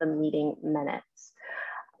with the meeting minutes.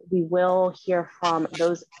 We will hear from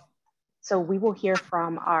those. So we will hear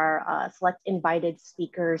from our select invited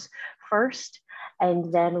speakers first,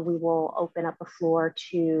 and then we will open up the floor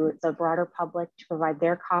to the broader public to provide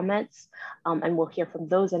their comments, and we'll hear from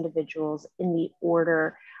those individuals in the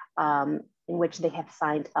order in which they have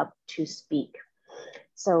signed up to speak.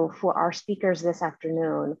 So for our speakers this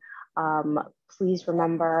afternoon, please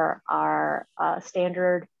remember our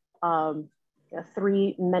standard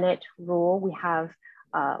 3-minute rule. We'll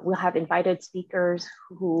have invited speakers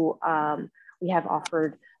who we have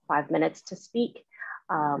offered 5 minutes to speak.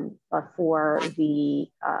 But for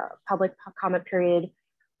the public comment period,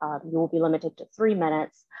 you will be limited to 3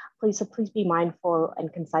 minutes. Please be mindful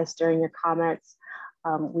and concise during your comments.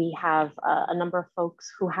 We have a number of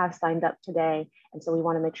folks who have signed up today, and so we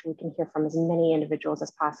want to make sure we can hear from as many individuals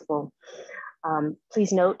as possible.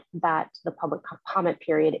 Please note that the public comment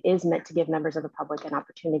period is meant to give members of the public an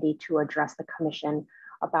opportunity to address the Commission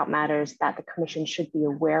about matters that the Commission should be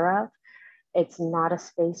aware of. It's not a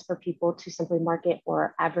space for people to simply market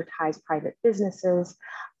or advertise private businesses.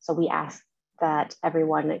 So we ask that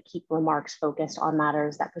everyone keep remarks focused on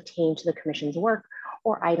matters that pertain to the Commission's work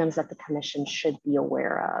or items that the Commission should be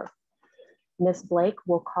aware of. Ms. Blake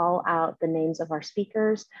will call out the names of our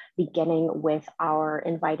speakers, beginning with our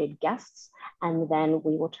invited guests, and then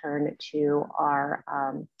we will turn to our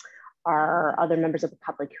other members of the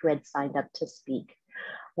public who had signed up to speak.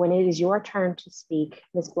 When it is your turn to speak,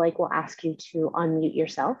 Ms. Blake will ask you to unmute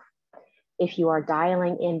yourself. If you are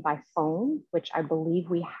dialing in by phone, which I believe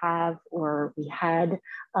we have, or we had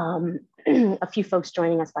a few folks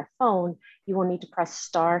joining us by phone, you will need to press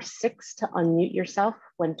 *6 to unmute yourself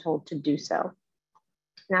when told to do so.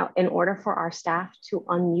 Now, in order for our staff to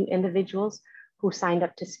unmute individuals who signed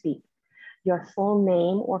up to speak, your full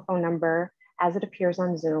name or phone number as it appears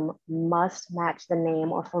on Zoom must match the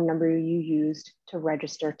name or phone number you used to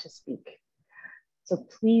register to speak. So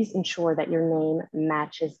please ensure that your name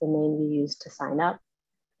matches the name you used to sign up.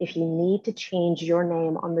 If you need to change your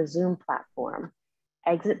name on the Zoom platform,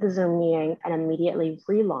 exit the Zoom meeting and immediately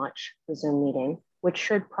relaunch the Zoom meeting, which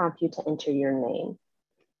should prompt you to enter your name.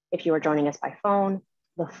 If you are joining us by phone,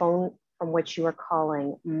 the phone from which you are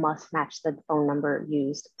calling must match the phone number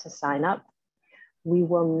used to sign up. We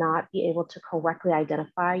will not be able to correctly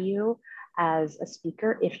identify you as a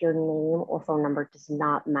speaker if your name or phone number does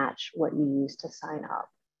not match what you used to sign up.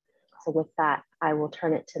 So with that, I will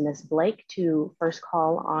turn it to Ms. Blake to first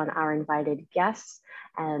call on our invited guests,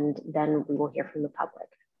 and then we will hear from the public.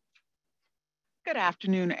 Good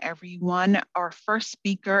afternoon, everyone. Our first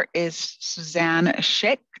speaker is Suzanne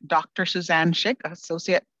Schick, Dr. Suzanne Schick,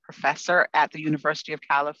 Associate Professor at the University of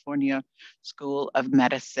California School of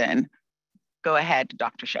Medicine. Go ahead,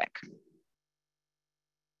 Dr. Schick.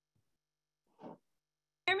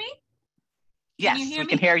 Hear me? Yes, we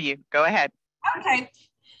can hear you. Go ahead. Okay.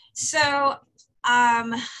 So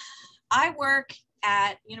I work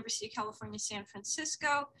at University of California, San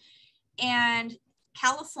Francisco, and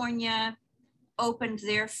California opened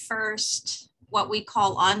their first, what we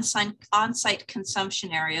call on-site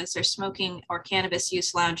consumption areas, or smoking or cannabis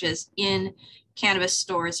use lounges in cannabis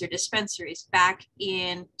stores or dispensaries back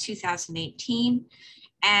in 2018.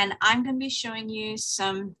 And I'm going to be showing you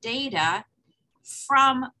some data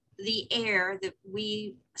from the air that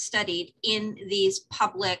we studied in these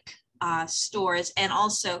public stores. And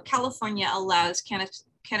also California allows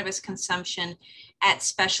cannabis consumption at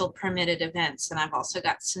special permitted events. And I've also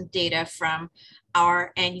got some data from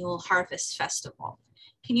our annual Harvest Festival.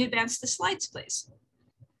 Can you advance the slides, please?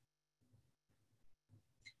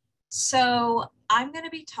 So I'm going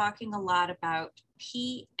to be talking a lot about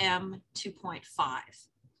PM 2.5.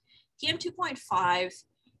 PM 2.5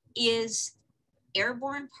 is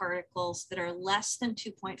airborne particles that are less than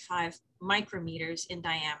 2.5 micrometers in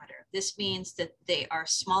diameter. This means that they are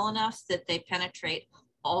small enough that they penetrate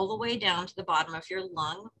all the way down to the bottom of your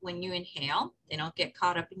lung when you inhale. They don't get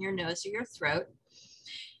caught up in your nose or your throat.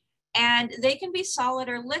 And they can be solid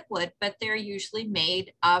or liquid, but they're usually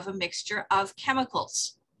made of a mixture of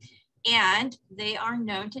chemicals. And they are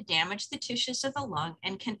known to damage the tissues of the lung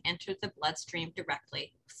and can enter the bloodstream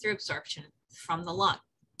directly through absorption from the lung.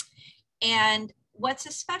 And what's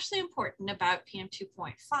especially important about PM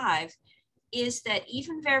 2.5 is that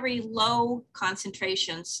even very low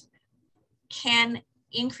concentrations can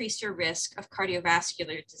increase your risk of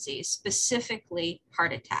cardiovascular disease, specifically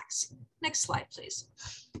heart attacks. Next slide, please.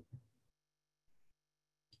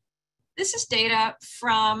 This is data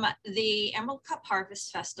from the Emerald Cup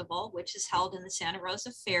Harvest Festival, which is held in the Santa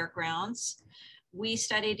Rosa Fairgrounds. We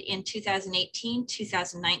studied in 2018,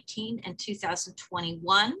 2019, and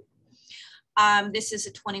 2021. This is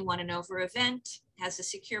a 21 and over event, has a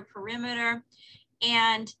secure perimeter.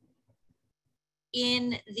 And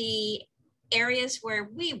in the areas where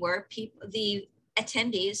we were, the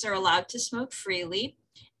attendees are allowed to smoke freely,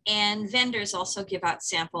 and vendors also give out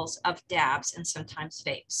samples of dabs and sometimes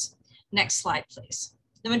vapes. Next slide, please.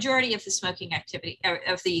 The majority of the smoking activity,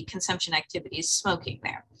 of the consumption activity, is smoking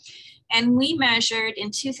there. And we measured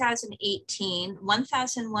in 2018,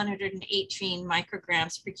 1,118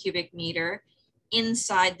 micrograms per cubic meter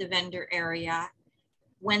inside the vendor area,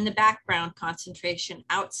 when the background concentration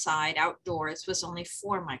outdoors, was only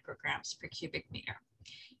 4 micrograms per cubic meter.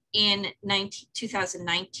 In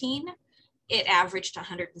 2019, it averaged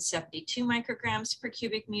 172 micrograms per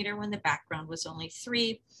cubic meter when the background was only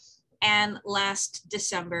 3. And last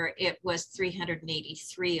December, it was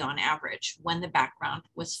 383 on average when the background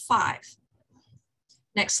was 5.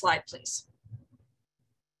 Next slide, please.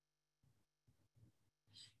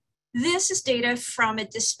 This is data from a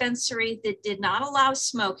dispensary that did not allow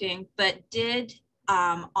smoking, but did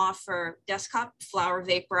offer desktop flower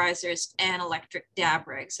vaporizers and electric dab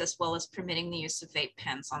rigs, as well as permitting the use of vape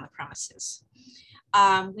pens on the premises.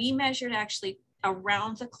 We measured actually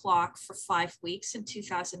around the clock for 5 weeks in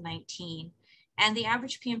 2019. And the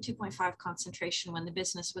average PM 2.5 concentration when the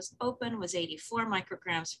business was open was 84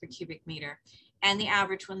 micrograms per cubic meter. And the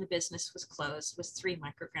average when the business was closed was 3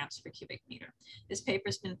 micrograms per cubic meter. This paper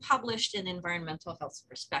has been published in Environmental Health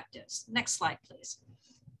Perspectives. Next slide, please.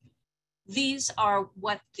 These are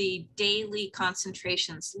what the daily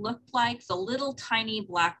concentrations look like. The little tiny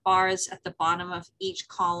black bars at the bottom of each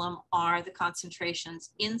column are the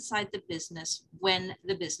concentrations inside the business when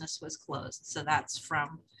the business was closed. So that's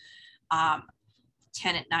from 9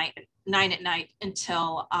 at night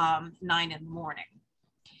until 9 in the morning.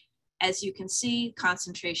 As you can see,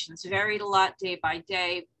 concentrations varied a lot day by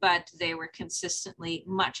day, but they were consistently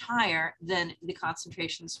much higher than the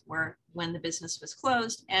concentrations were when the business was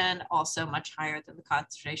closed, and also much higher than the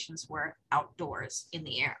concentrations were outdoors in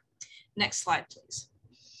the air. Next slide, please.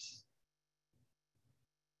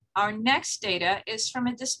 Our next data is from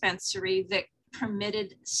a dispensary that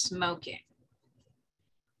permitted smoking.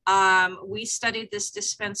 We studied this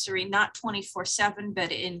dispensary not 24/7,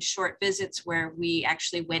 but in short visits where we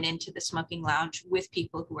actually went into the smoking lounge with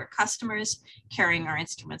people who were customers, carrying our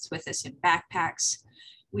instruments with us in backpacks.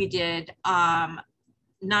 We did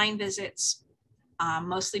 9 visits,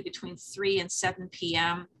 mostly between 3 and 7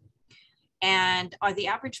 p.m. And the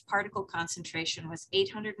average particle concentration was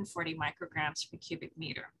 840 micrograms per cubic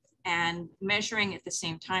meter. And measuring at the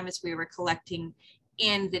same time as we were collecting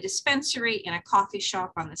in the dispensary in a coffee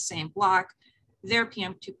shop on the same block, their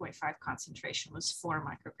PM 2.5 concentration was 4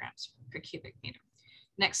 micrograms per cubic meter.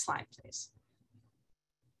 Next slide, please.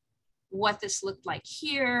 What this looked like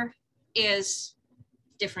here is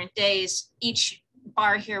different days. Each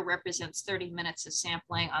bar here represents 30 minutes of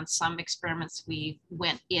sampling. On some experiments, we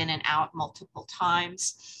went in and out multiple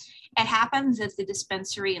times. It happened that the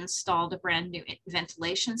dispensary installed a brand new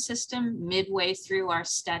ventilation system midway through our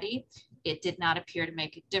study. It did not appear to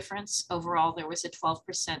make a difference. Overall, there was a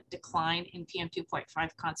 12% decline in PM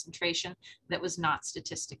 2.5 concentration that was not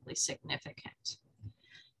statistically significant.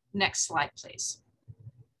 Next slide, please.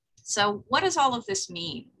 So what does all of this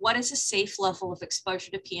mean? What is a safe level of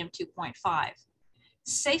exposure to PM 2.5?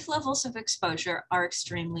 Safe levels of exposure are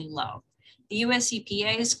extremely low. The US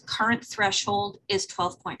EPA's current threshold is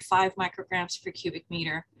 12.5 micrograms per cubic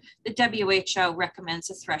meter. The WHO recommends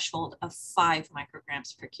a threshold of 5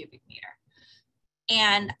 micrograms per cubic meter.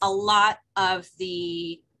 And a lot of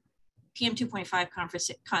the PM 2.5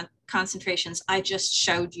 concentrations I just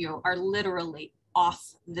showed you are literally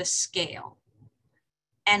off the scale.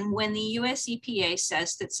 And when the US EPA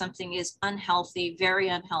says that something is unhealthy, very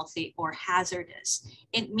unhealthy, or hazardous,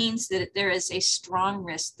 it means that there is a strong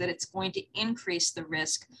risk that it's going to increase the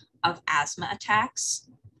risk of asthma attacks,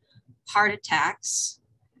 heart attacks,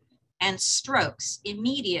 and strokes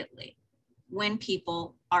immediately when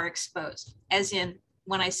people are exposed, as in,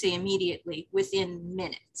 when I say immediately, within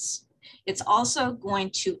minutes. It's also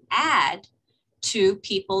going to add to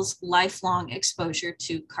people's lifelong exposure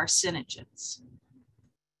to carcinogens.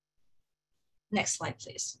 Next slide,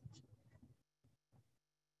 please.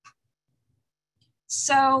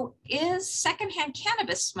 So is secondhand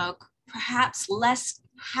cannabis smoke perhaps less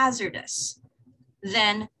hazardous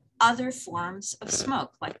than other forms of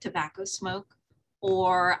smoke, like tobacco smoke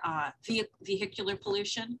or vehicular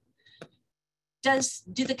pollution?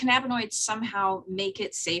 Do the cannabinoids somehow make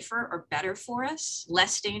it safer or better for us,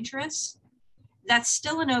 less dangerous? That's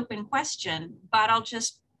still an open question, but I'll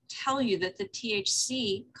just tell you that the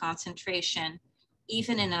THC concentration,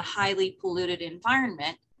 even in a highly polluted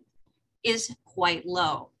environment, is quite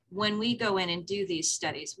low. When we go in and do these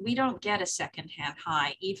studies, we don't get a secondhand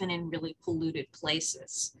high, even in really polluted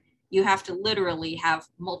places. You have to literally have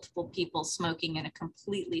multiple people smoking in a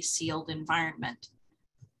completely sealed environment,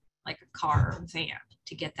 like a car or van,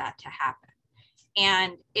 to get that to happen.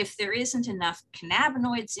 And if there isn't enough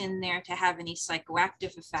cannabinoids in there to have any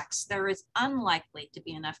psychoactive effects, there is unlikely to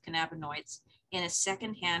be enough cannabinoids in a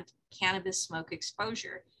secondhand cannabis smoke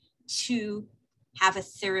exposure to have a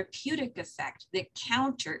therapeutic effect that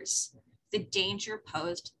counters the danger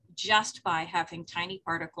posed just by having tiny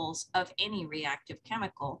particles of any reactive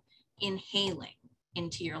chemical inhaling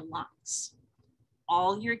into your lungs.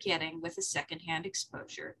 All you're getting with a secondhand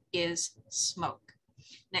exposure is smoke.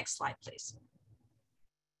 Next slide, please.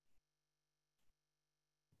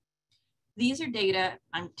 These are data.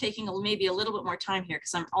 I'm taking maybe a little bit more time here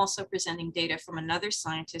because I'm also presenting data from another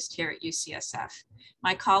scientist here at UCSF.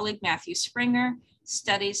 My colleague, Matthew Springer,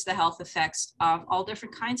 studies the health effects of all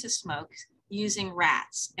different kinds of smoke using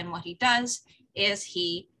rats. And what he does is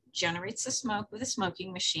he generates the smoke with a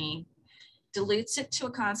smoking machine, dilutes it to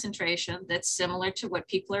a concentration that's similar to what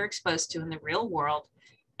people are exposed to in the real world,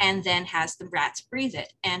 and then has the rats breathe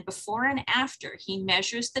it. And before and after, he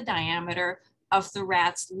measures the diameter of the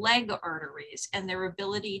rat's leg arteries and their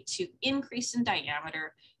ability to increase in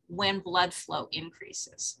diameter when blood flow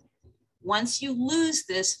increases. Once you lose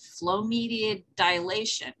this flow-mediated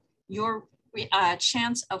dilation, your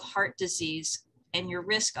chance of heart disease and your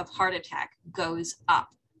risk of heart attack goes up.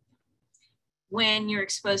 When you're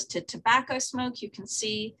exposed to tobacco smoke, you can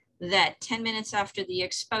see that 10 minutes after the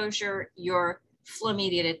exposure, your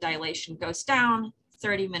flow-mediated dilation goes down.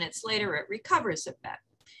 30 minutes later, it recovers a bit.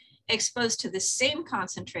 Exposed to the same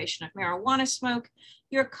concentration of marijuana smoke,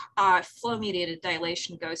 your flow-mediated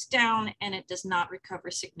dilation goes down and it does not recover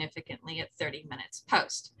significantly at 30 minutes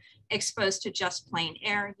post. Exposed to just plain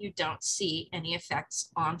air, you don't see any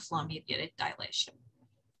effects on flow-mediated dilation.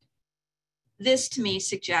 This to me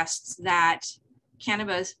suggests that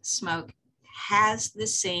cannabis smoke has the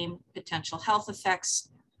same potential health effects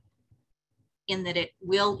in that it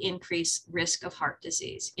will increase risk of heart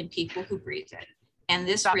disease in people who breathe it. And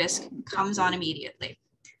this risk comes on immediately.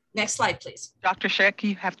 Next slide, please. Dr. Schick,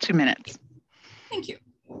 you have 2 minutes. Thank you.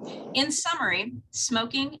 In summary,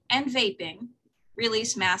 smoking and vaping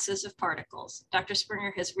release masses of particles. Dr.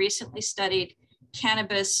 Springer has recently studied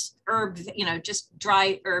cannabis herb, just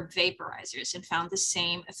dry herb vaporizers and found the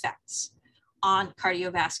same effects on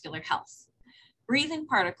cardiovascular health. Breathing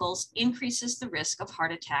particles increases the risk of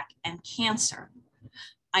heart attack and cancer.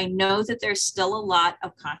 I know that there's still a lot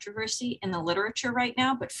of controversy in the literature right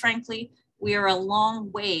now, but frankly, we are a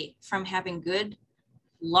long way from having good,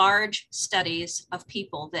 large studies of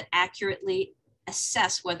people that accurately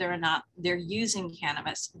assess whether or not they're using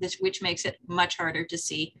cannabis, which makes it much harder to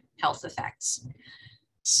see health effects.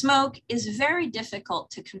 Smoke is very difficult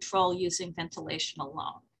to control using ventilation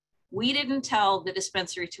alone. We didn't tell the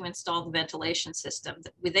dispensary to install the ventilation system.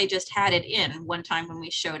 They just had it in one time when we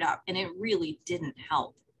showed up, and it really didn't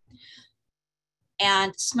help.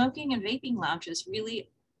 And smoking and vaping lounges really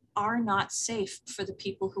are not safe for the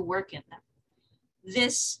people who work in them.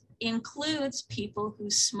 This includes people who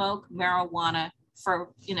smoke marijuana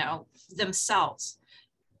for, themselves.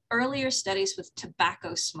 Earlier studies with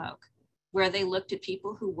tobacco smoke, where they looked at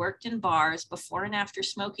people who worked in bars before and after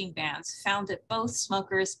smoking bans, found that both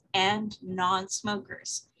smokers and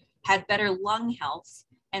non-smokers had better lung health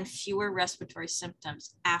and fewer respiratory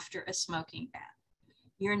symptoms after a smoking ban.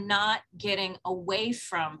 You're not getting away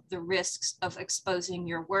from the risks of exposing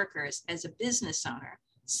your workers as a business owner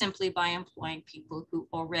simply by employing people who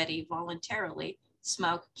already voluntarily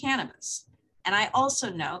smoke cannabis. And I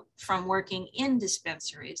also know from working in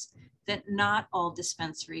dispensaries that not all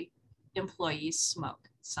dispensary employees smoke.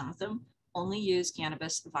 Some of them only use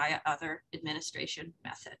cannabis via other administration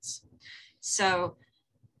methods. So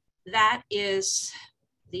that is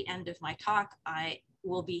the end of my talk. I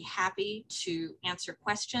will be happy to answer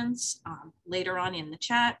questions later on in the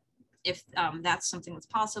chat if that's something that's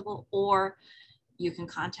possible, or you can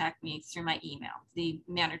contact me through my email. The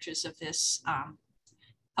managers of this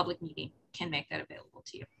public meeting can make that available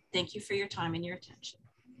to you. Thank you for your time and your attention.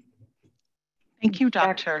 Thank you,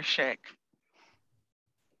 Dr. Schick.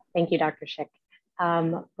 Thank you, Dr. Schick.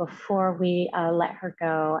 Before we let her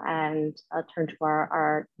go and turn to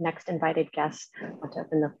our next invited guest, I want to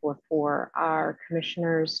open the floor for our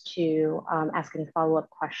commissioners to ask any follow-up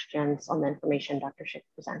questions on the information Dr. Schick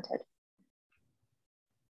presented.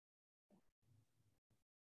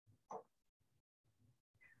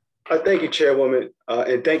 Thank you, Chairwoman,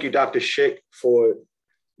 and thank you, Dr. Schick, for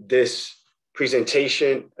this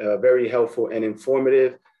presentation, very helpful and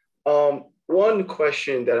informative. One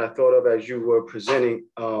question that I thought of as you were presenting,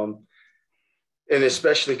 and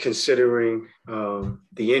especially considering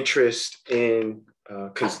the interest in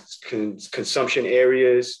consumption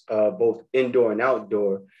areas, both indoor and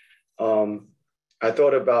outdoor, I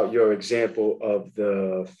thought about your example of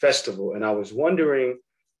the festival, and I was wondering,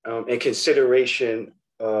 in consideration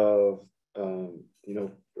of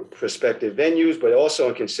prospective venues, but also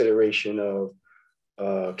in consideration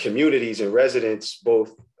of communities and residents,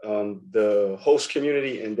 both the host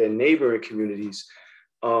community and then neighboring communities,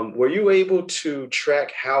 were you able to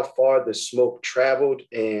track how far the smoke traveled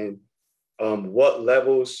and what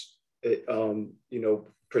levels it,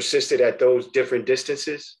 persisted at those different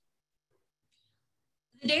distances?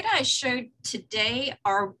 The data I showed today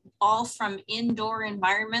are all from indoor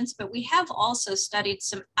environments, but we have also studied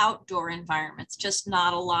some outdoor environments, just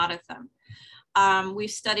not a lot of them.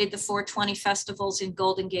 We've studied the 420 festivals in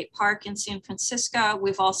Golden Gate Park in San Francisco.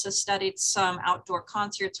 We've also studied some outdoor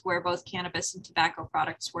concerts where both cannabis and tobacco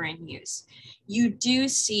products were in use. You do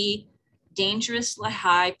see dangerously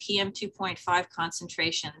high PM2.5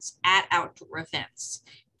 concentrations at outdoor events.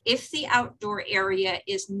 If the outdoor area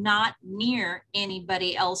is not near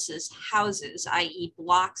anybody else's houses, i.e.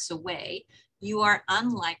 blocks away, you are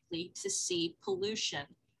unlikely to see pollution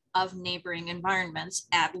of neighboring environments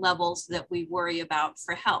at levels that we worry about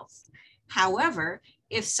for health. However,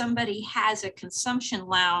 if somebody has a consumption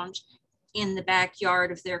lounge in the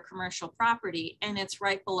backyard of their commercial property and it's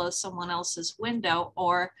right below someone else's window,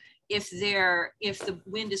 or if the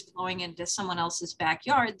wind is blowing into someone else's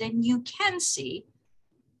backyard, then you can see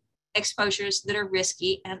exposures that are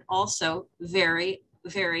risky and also very,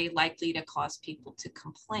 very likely to cause people to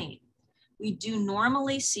complain. We do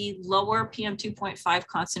normally see lower PM 2.5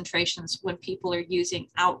 concentrations when people are using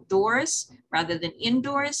outdoors rather than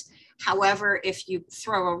indoors. However, if you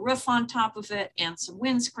throw a roof on top of it and some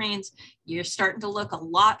windscreens, you're starting to look a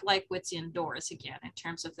lot like what's indoors again in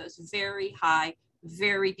terms of those very high,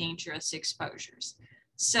 very dangerous exposures.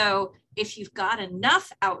 So if you've got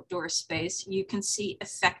enough outdoor space, you can see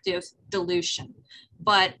effective dilution.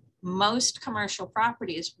 But most commercial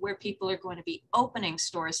properties where people are going to be opening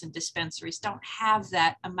stores and dispensaries don't have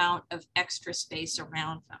that amount of extra space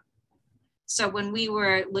around them. So when we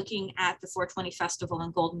were looking at the 420 Festival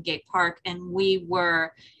in Golden Gate Park and we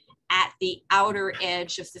were at the outer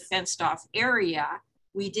edge of the fenced off area,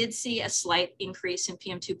 we did see a slight increase in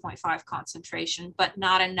PM 2.5 concentration, but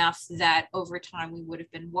not enough that over time we would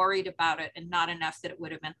have been worried about it, and not enough that it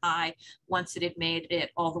would have been high once it had made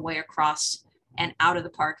it all the way across and out of the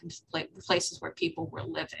park into places where people were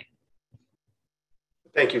living.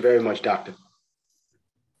 Thank you very much, Doctor.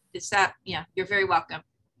 Is that, yeah, you're very welcome.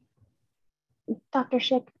 Dr.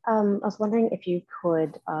 Schick, I was wondering if you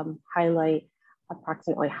could highlight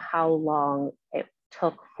approximately how long it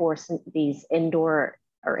took for these indoor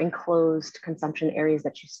or enclosed consumption areas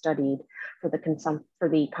that you studied for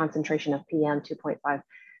the concentration of PM 2.5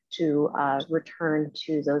 to return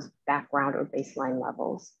to those background or baseline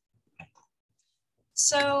levels.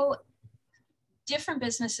 So different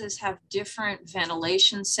businesses have different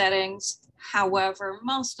ventilation settings. However,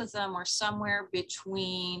 most of them are somewhere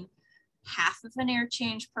between half of an air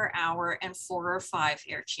change per hour and 4 or 5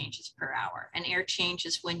 air changes per hour. An air change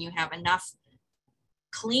is when you have enough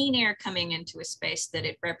clean air coming into a space that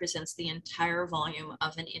it represents the entire volume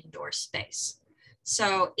of an indoor space.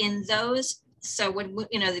 So in those, so when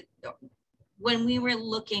when we were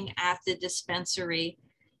looking at the dispensary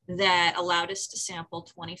that allowed us to sample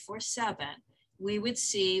 24/7, we would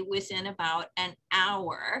see within about an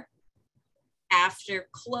hour after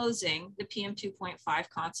closing, the PM 2.5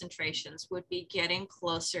 concentrations would be getting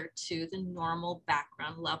closer to the normal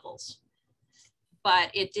background levels.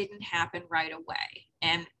 But it didn't happen right away.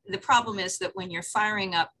 And the problem is that when you're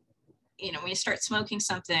firing up, when you start smoking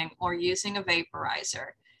something or using a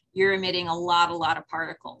vaporizer, you're emitting a lot of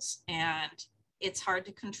particles, and it's hard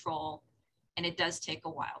to control, and it does take a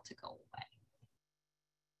while to go away.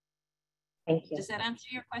 Thank you. Does that answer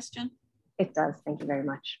your question? It does. Thank you very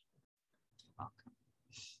much. Welcome.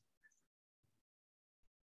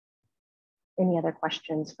 Any other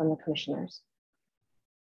questions from the commissioners?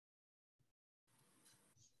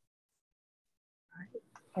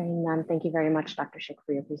 Hearing none, thank you very much, Dr. Schick,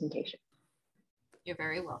 for your presentation. You're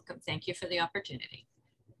very welcome. Thank you for the opportunity.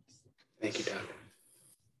 Thank you, Doctor.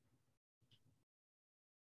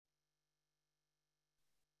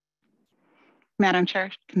 Madam Chair,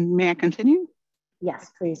 may I continue?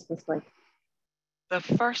 Yes, please, Ms. Blake. The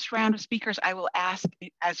first round of speakers, I will ask,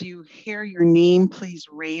 as you hear your name, please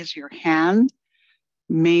raise your hand.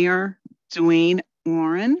 Mayor Dwayne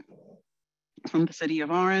Warren from the City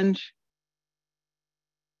of Orange.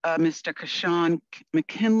 Mr. Kashawn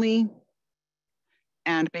McKinley,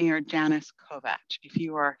 and Mayor Janice Kovach. If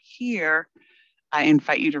you are here, I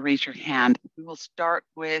invite you to raise your hand. We will start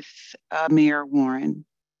with Mayor Warren.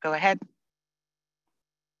 Go ahead.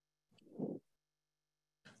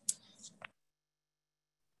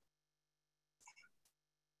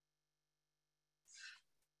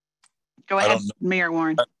 Go ahead, Mayor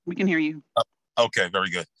Warren. We can hear you. Okay, very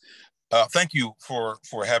good. Thank you for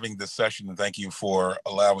having this session, and thank you for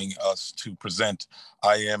allowing us to present.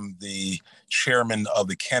 I am the chairman of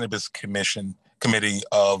the Cannabis Committee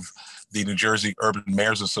of the New Jersey Urban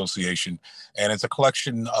Mayors Association, and it's a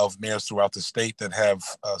collection of mayors throughout the state that have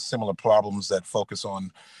similar problems that focus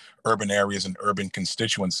on urban areas and urban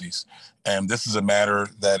constituencies. And this is a matter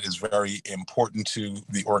that is very important to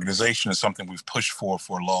the organization. It's something we've pushed for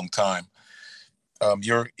a long time.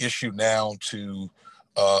 Your issue now to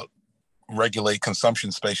regulate consumption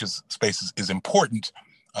spaces is important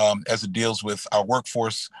as it deals with our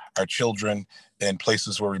workforce, our children, and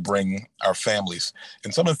places where we bring our families.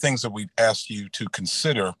 And some of the things that we asked you to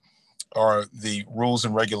consider are the rules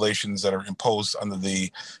and regulations that are imposed under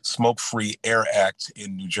the Smoke-Free Air Act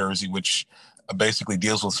in New Jersey, which basically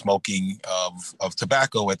deals with smoking of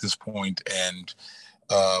tobacco at this point and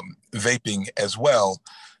vaping as well,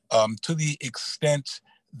 to the extent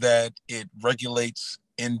that it regulates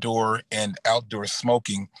indoor and outdoor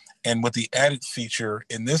smoking, and with the added feature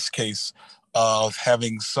in this case of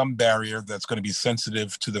having some barrier that's going to be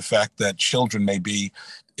sensitive to the fact that children may be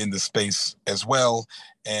in the space as well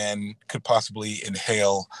and could possibly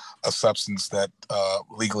inhale a substance that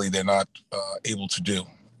legally they're not able to do.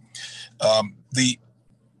 The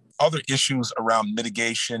other issues around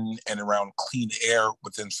mitigation and around clean air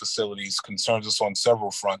within facilities concerns us on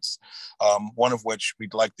several fronts, one of which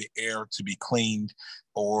we'd like the air to be cleaned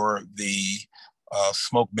or the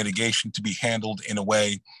smoke mitigation to be handled in a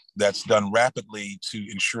way that's done rapidly to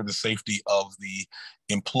ensure the safety of the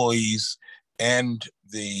employees and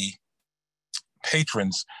the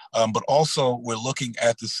patrons, but also we're looking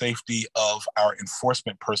at the safety of our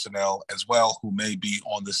enforcement personnel as well, who may be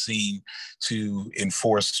on the scene to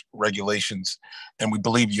enforce regulations. And we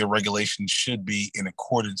believe your regulations should be in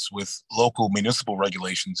accordance with local municipal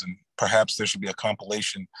regulations, and perhaps there should be a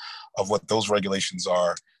compilation of what those regulations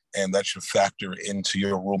are, and that should factor into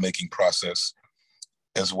your rulemaking process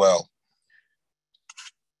as well.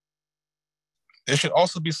 There should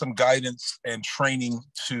also be some guidance and training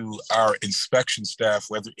to our inspection staff,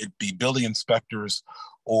 whether it be building inspectors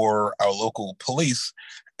or our local police,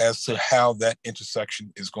 as to how that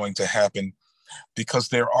intersection is going to happen, because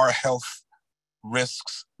there are health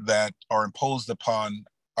risks that are imposed upon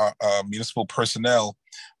our municipal personnel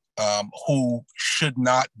who should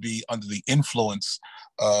not be under the influence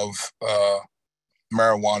of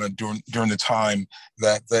marijuana during the time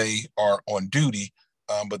that they are on duty.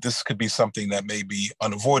 But this could be something that may be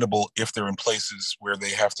unavoidable if they're in places where they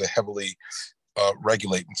have to heavily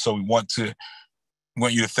regulate. And so we want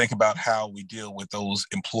you to think about how we deal with those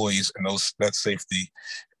employees and that safety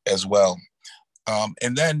as well.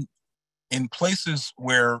 And then in places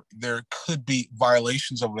where there could be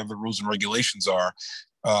violations of whatever the rules and regulations are,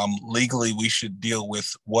 legally we should deal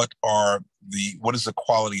with what is the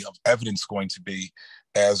quality of evidence going to be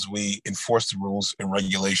as we enforce the rules and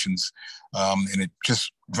regulations. And it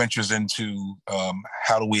just ventures into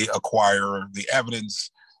how do we acquire the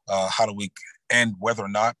evidence, and whether or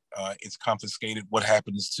not it's confiscated, what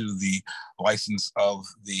happens to the license of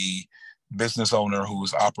the business owner who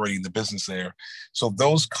is operating the business there. So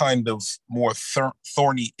those kind of more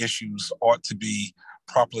thorny issues ought to be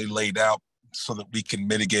properly laid out so that we can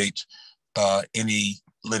mitigate any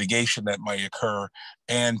litigation that might occur,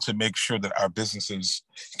 and to make sure that our businesses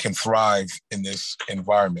can thrive in this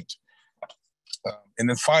environment. And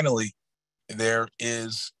then finally, there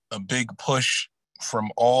is a big push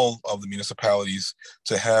from all of the municipalities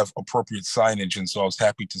to have appropriate signage. And so I was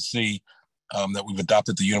happy to see that we've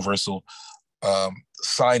adopted the universal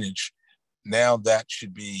signage. Now that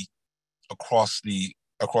should be across the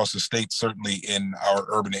state, certainly in our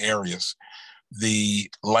urban areas. The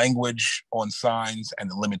language on signs and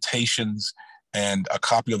the limitations and a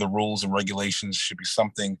copy of the rules and regulations should be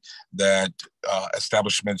something that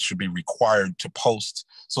establishments should be required to post,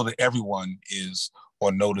 so that everyone is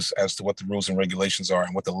on notice as to what the rules and regulations are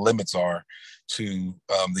and what the limits are to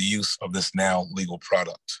the use of this now legal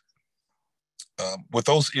product. With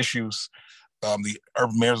those issues, the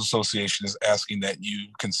Urban Mayors Association is asking that you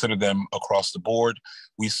consider them across the board.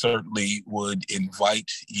 We certainly would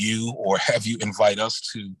invite you, or have you invite us,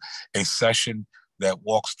 to a session that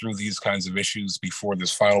walks through these kinds of issues before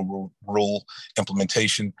this final rule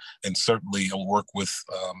implementation. And certainly I'll work with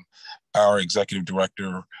our executive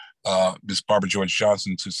director, Ms. Barbara George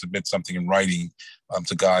Johnson, to submit something in writing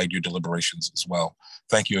to guide your deliberations as well.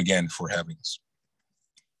 Thank you again for having us.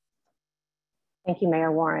 Thank you,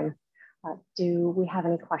 Mayor Warren. Do we have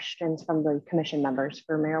any questions from the commission members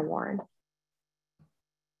for Mayor Warren? All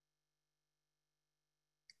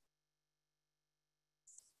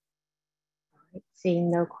right,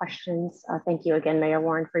 seeing no questions, thank you again, Mayor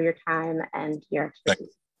Warren, for your time and your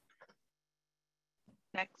expertise.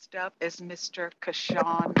 Next up is Mr.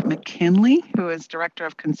 Kashawn McKinley, who is Director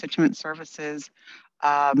of Constituent Services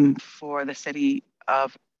for the city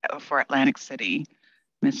of, for Atlantic City.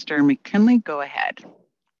 Mr. McKinley, go ahead.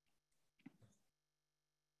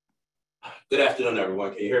 Good afternoon,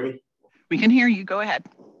 everyone. Can you hear me? We can hear you. Go ahead.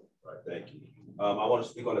 All right, thank you. I want to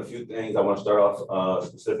speak on a few things. I want to start off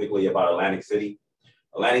specifically about Atlantic City.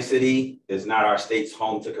 Atlantic City is not our state's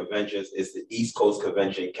home to conventions. It's the East Coast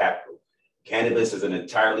convention capital. Cannabis is an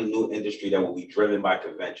entirely new industry that will be driven by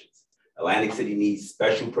conventions. Atlantic City needs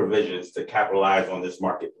special provisions to capitalize on this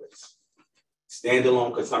marketplace.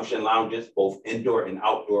 Standalone consumption lounges, both indoor and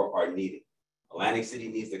outdoor, are needed. Atlantic City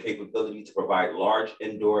needs the capability to provide large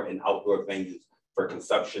indoor and outdoor venues for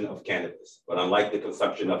consumption of cannabis, but unlike the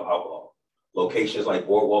consumption of alcohol, locations like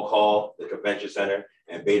Boardwalk Hall, the Convention Center,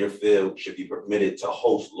 and Bader Field should be permitted to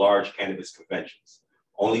host large cannabis conventions.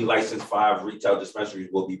 Only licensed 5 retail dispensaries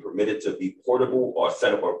will be permitted to be portable or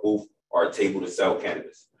set up a booth or a table to sell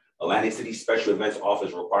cannabis. Atlantic City Special Events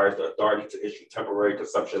Office requires the authority to issue temporary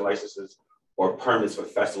consumption licenses or permits for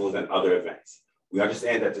festivals and other events. We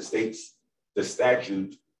understand that the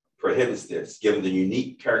statute prohibits this. Given the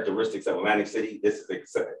unique characteristics of Atlantic City, this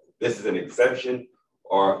is an exception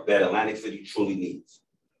or that Atlantic City truly needs.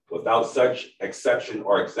 Without such exception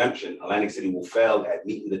or exemption, Atlantic City will fail at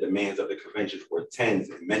meeting the demands of the convention where in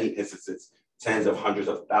many instances, tens of hundreds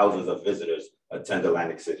of thousands of visitors attend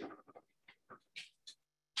Atlantic City.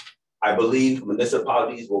 I believe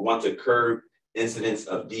municipalities will want to curb incidents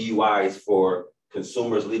of DUIs for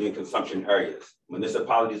consumers leaving consumption areas.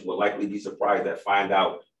 Municipalities will likely be surprised to find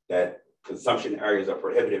out that consumption areas are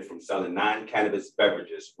prohibited from selling non-cannabis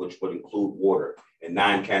beverages, which would include water, and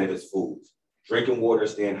non-cannabis foods. Drinking water,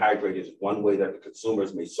 staying hydrated is one way that the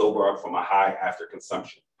consumers may sober up from a high after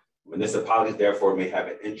consumption. Municipalities therefore may have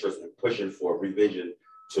an interest in pushing for a revision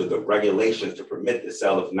to the regulations to permit the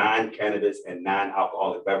sale of non-cannabis and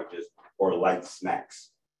non-alcoholic beverages or light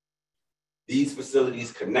snacks. These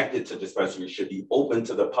facilities connected to dispensaries should be open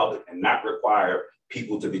to the public and not require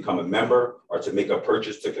people to become a member or to make a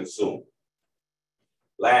purchase to consume.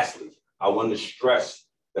 Lastly, I want to stress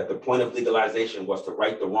that the point of legalization was to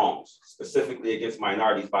right the wrongs, specifically against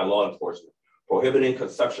minorities by law enforcement. Prohibiting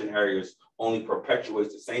consumption areas only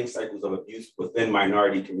perpetuates the same cycles of abuse within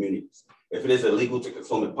minority communities. If it is illegal to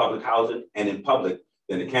consume in public housing and in public,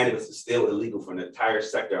 then the cannabis is still illegal for an entire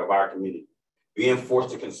sector of our community. Being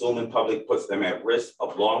forced to consume in public puts them at risk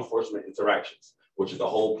of law enforcement interactions, which is the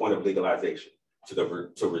whole point of legalization,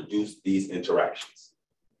 to reduce these interactions.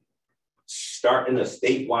 Starting a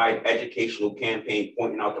statewide educational campaign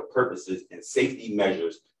pointing out the purposes and safety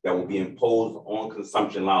measures that will be imposed on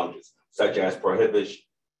consumption lounges, such as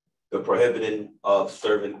the prohibiting of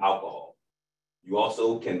serving alcohol. You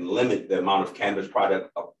also can limit the amount of cannabis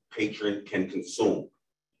product a patron can consume.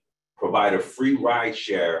 Provide a free ride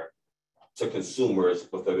share to consumers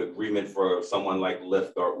with an agreement for someone like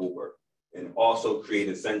Lyft or Uber, and also create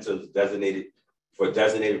incentives for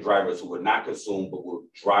designated drivers who would not consume but will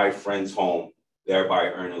drive friends home, thereby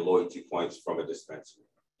earning loyalty points from a dispensary.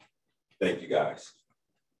 Thank you, guys.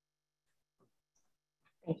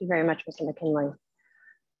 Thank you very much, Mr. McKinley.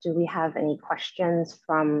 Do we have any questions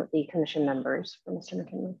from the commission members for Mr.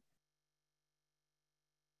 McKinley?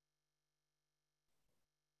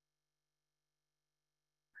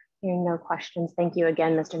 Hearing no questions, thank you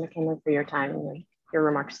again, Mr. McKinley, for your time and your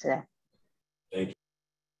remarks today. Thank you.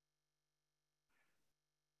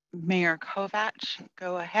 Mayor Kovach,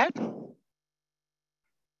 go ahead.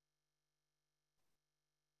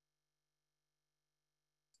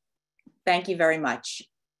 Thank you very much.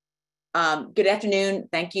 Good afternoon.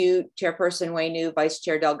 Thank you, Chairperson Waynu, Vice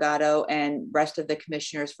Chair Delgado, and rest of the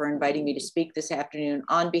commissioners for inviting me to speak this afternoon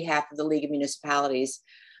on behalf of the League of Municipalities.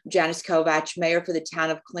 I'm Janice Kovach, Mayor for the town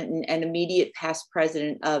of Clinton and immediate past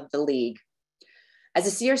president of the League. As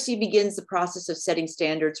the CRC begins the process of setting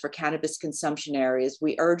standards for cannabis consumption areas,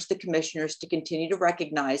 we urge the commissioners to continue to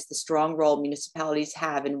recognize the strong role municipalities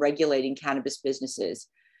have in regulating cannabis businesses.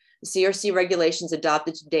 The CRC regulations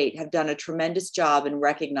adopted to date have done a tremendous job in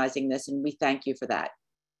recognizing this, and we thank you for that.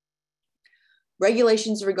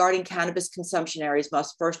 Regulations regarding cannabis consumption areas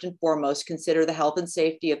must first and foremost consider the health and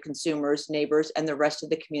safety of consumers, neighbors, and the rest of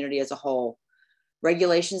the community as a whole.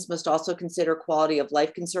 Regulations must also consider quality of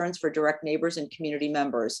life concerns for direct neighbors and community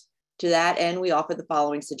members. To that end, we offer the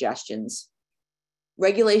following suggestions.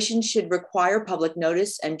 Regulations should require public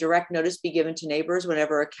notice and direct notice be given to neighbors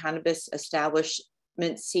whenever a cannabis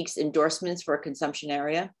establishment seeks endorsements for a consumption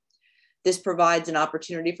area. This provides an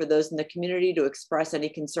opportunity for those in the community to express any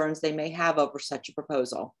concerns they may have over such a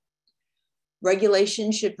proposal.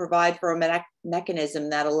 Regulations should provide for a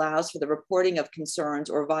mechanism that allows for the reporting of concerns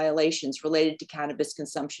or violations related to cannabis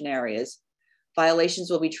consumption areas.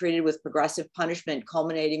 Violations will be treated with progressive punishment,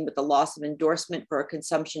 culminating with the loss of endorsement for a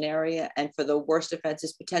consumption area, and for the worst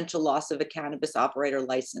offenses, potential loss of a cannabis operator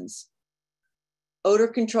license. Odor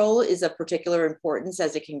control is of particular importance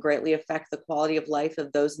as it can greatly affect the quality of life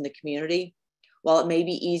of those in the community. While it may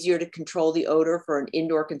be easier to control the odor for an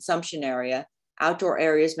indoor consumption area, outdoor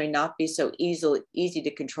areas may not be so easy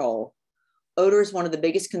to control. Odor is one of the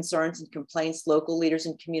biggest concerns and complaints local leaders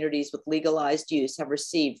and communities with legalized use have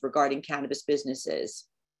received regarding cannabis businesses.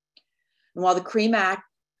 And while the CREAMM Act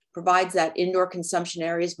provides that indoor consumption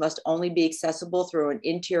areas must only be accessible through an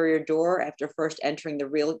interior door after first entering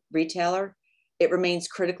the retailer, it remains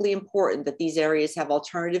critically important that these areas have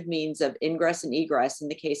alternative means of ingress and egress in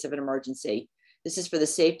the case of an emergency. This is for the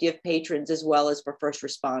safety of patrons as well as for first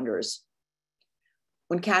responders.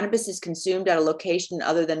 When cannabis is consumed at a location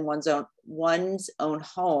other than one's own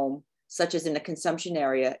home, such as in a consumption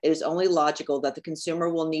area, it is only logical that the consumer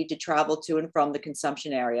will need to travel to and from the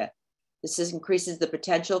consumption area. This increases the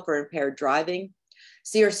potential for impaired driving.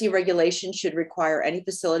 CRC regulations should require any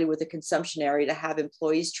facility with a consumption area to have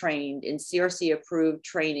employees trained in CRC approved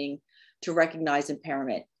training to recognize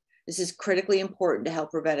impairment. This is critically important to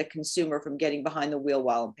help prevent a consumer from getting behind the wheel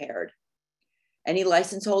while impaired. Any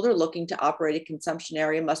license holder looking to operate a consumption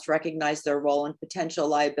area must recognize their role and potential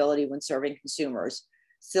liability when serving consumers,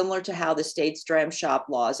 similar to how the state's dram shop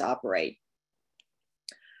laws operate.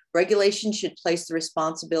 Regulations should place the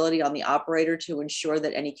responsibility on the operator to ensure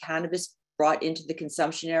that any cannabis brought into the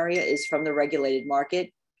consumption area is from the regulated market.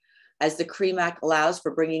 As the CREAMM Act allows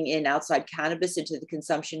for bringing in outside cannabis into the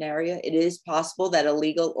consumption area, it is possible that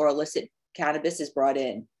illegal or illicit cannabis is brought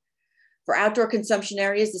in. For outdoor consumption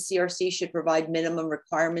areas, the CRC should provide minimum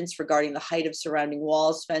requirements regarding the height of surrounding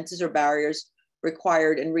walls, fences, or barriers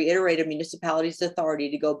required, and reiterate a municipality's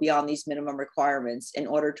authority to go beyond these minimum requirements in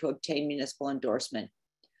order to obtain municipal endorsement.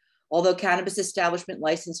 Although cannabis establishment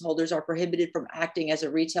license holders are prohibited from acting as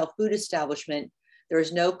a retail food establishment, there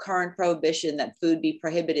is no current prohibition that food be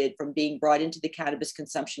prohibited from being brought into the cannabis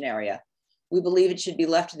consumption area. We believe it should be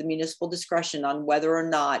left to the municipal discretion on whether or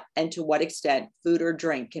not and to what extent food or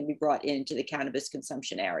drink can be brought into the cannabis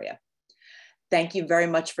consumption area. Thank you very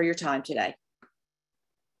much for your time today.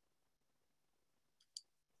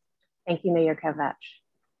 Thank you, Mayor Kovach.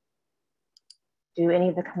 Do any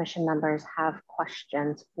of the commission members have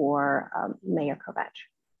questions for Mayor Kovach?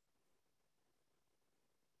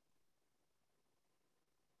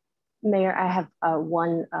 Mayor, I have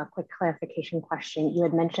one quick clarification question. You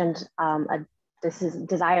had mentioned this is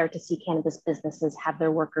desire to see cannabis businesses have their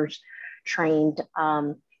workers trained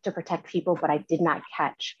to protect people, but I did not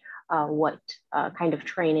catch what kind of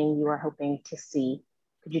training you are hoping to see.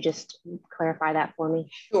 Could you just clarify that for me?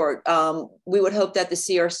 Sure. We would hope that the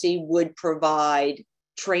CRC would provide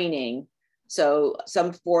training. So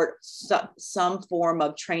some form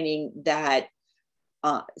of training that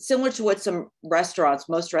similar to what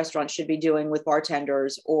most restaurants should be doing with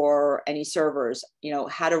bartenders or any servers,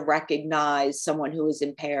 how to recognize someone who is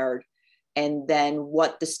impaired, and then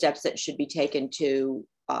what the steps that should be taken to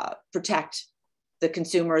protect the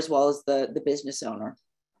consumer as well as the business owner.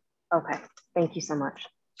 Okay, thank you so much.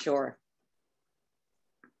 Sure.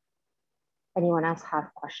 Anyone else have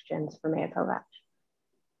questions for Mayor Kovach?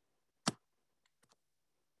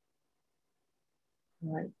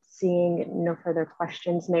 All right, seeing no further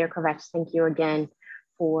questions, Mayor Kovach, thank you again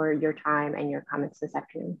for your time and your comments this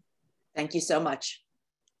afternoon. Thank you so much.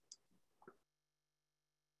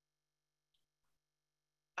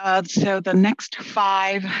 So the next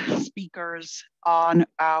 5 speakers on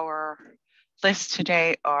our list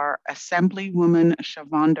today are Assemblywoman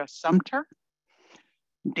Shavonda Sumter,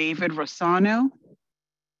 David Rossano,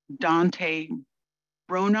 Dante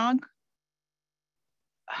Bronog,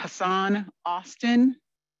 Hassan Austin,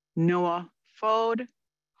 Noah Fode,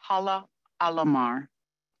 Hala Alamar.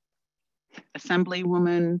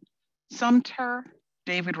 Assemblywoman Sumter,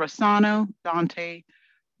 David Rossano, Dante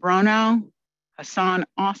Bronog, Hassan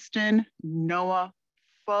Austin, Noah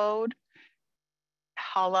Fode,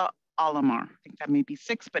 Hala Alamar. I think that may be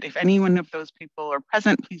 6, but if any one of those people are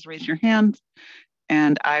present, please raise your hands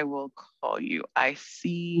and I will call you. I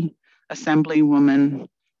see Assemblywoman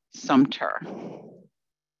Sumter.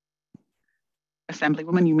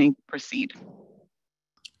 Assemblywoman, you may proceed.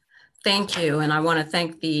 Thank you, and I want to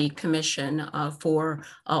thank the Commission for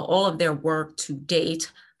all of their work to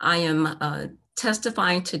date. I am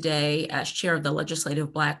testifying today as chair of the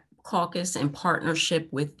Legislative Black Caucus in partnership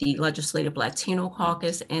with the Legislative Latino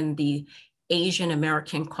Caucus and the Asian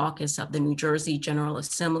American Caucus of the New Jersey General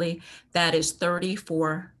Assembly. That is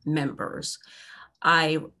 34 members.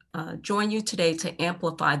 I join you today to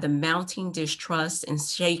amplify the mounting distrust and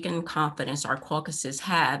shaken confidence our caucuses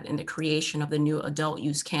have in the creation of the new adult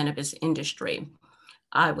use cannabis industry.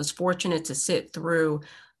 I was fortunate to sit through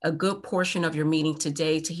a good portion of your meeting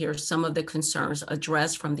today to hear some of the concerns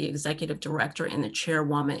addressed from the executive director and the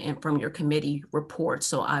chairwoman and from your committee report.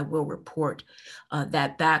 So I will report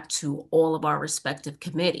that back to all of our respective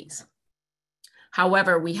committees.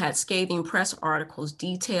 However, we had scathing press articles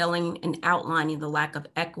detailing and outlining the lack of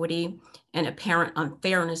equity and apparent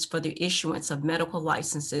unfairness for the issuance of medical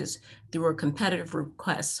licenses through a competitive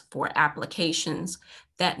request for applications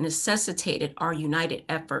that necessitated our united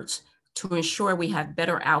efforts to ensure we have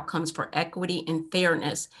better outcomes for equity and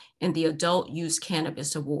fairness in the adult use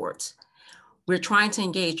cannabis awards. We're trying to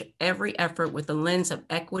engage every effort with the lens of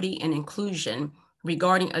equity and inclusion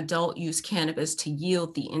regarding adult use cannabis to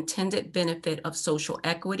yield the intended benefit of social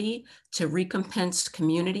equity to recompense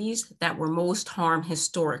communities that were most harmed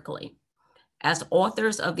historically. As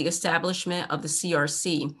authors of the establishment of the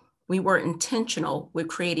CRC, we were intentional with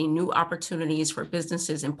creating new opportunities for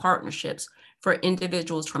businesses and partnerships for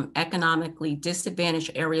individuals from economically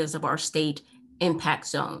disadvantaged areas of our state impact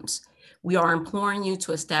zones. We are imploring you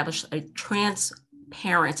to establish a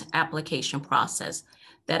transparent application process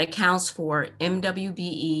that accounts for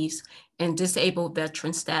MWBEs and disabled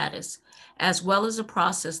veteran status, as well as a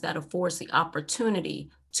process that affords the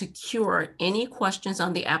opportunity to cure any questions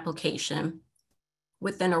on the application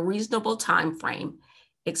within a reasonable time frame,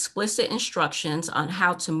 explicit instructions on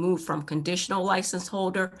how to move from conditional license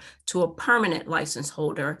holder to a permanent license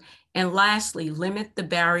holder, and lastly, limit the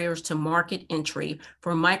barriers to market entry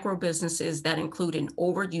for micro businesses that include an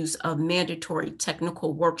overuse of mandatory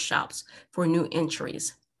technical workshops for new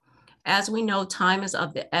entries. As we know, time is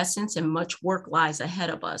of the essence and much work lies ahead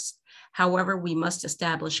of us. However, we must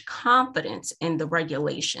establish confidence in the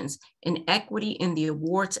regulations and equity in the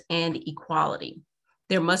awards and equality.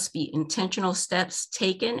 There must be intentional steps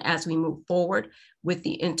taken as we move forward with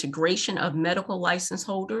the integration of medical license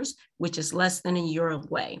holders, which is less than a year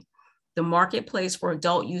away. The marketplace for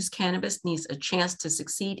adult use cannabis needs a chance to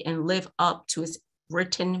succeed and live up to its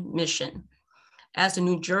written mission. As the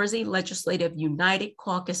New Jersey Legislative United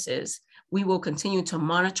Caucuses, we will continue to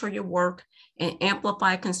monitor your work and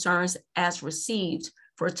amplify concerns as received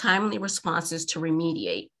for timely responses to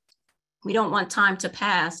remediate. We don't want time to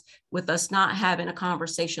pass with us not having a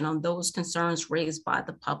conversation on those concerns raised by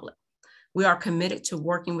the public. We are committed to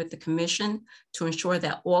working with the Commission to ensure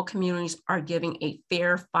that all communities are given a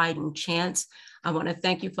fair fighting chance. I want to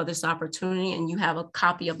thank you for this opportunity, and you have a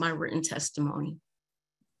copy of my written testimony.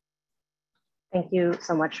 Thank you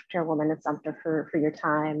so much, Chairwoman Sumter, for your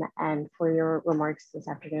time and for your remarks this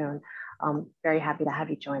afternoon. Very happy to have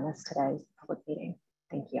you join us today's public meeting.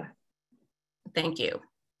 Thank you. Thank you.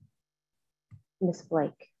 Ms.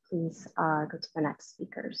 Blake, please go to the next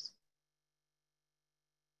speakers.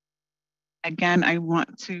 Again, I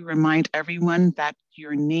want to remind everyone that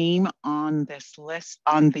your name on this list,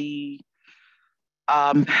 on the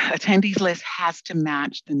attendees list, has to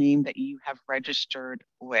match the name that you have registered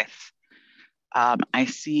with. I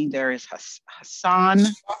see there is Hassan.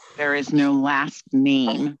 There is no last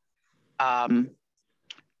name.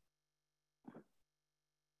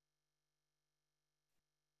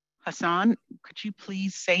 Hassan, could you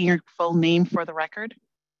please say your full name for the record?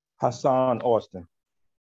 Hassan Austin.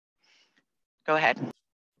 Go ahead.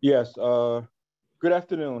 Yes, good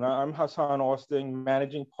afternoon. I'm Hassan Austin,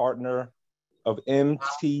 managing partner of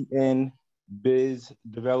MTN Biz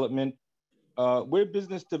Development. We're a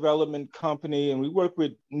business development company, and we work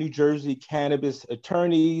with New Jersey cannabis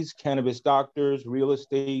attorneys, cannabis doctors, real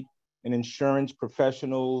estate and insurance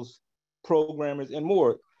professionals, programmers, and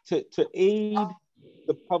more to aid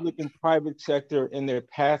the public and private sector in their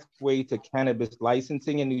pathway to cannabis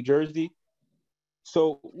licensing in New Jersey.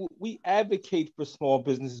 So we advocate for small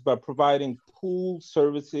businesses by providing pooled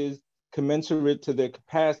services commensurate to their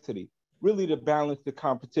capacity, really to balance the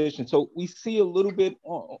competition. So we see a little bit,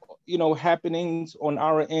 happenings on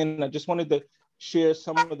our end. I just wanted to share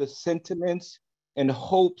some of the sentiments and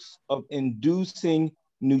hopes of inducing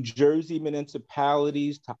New Jersey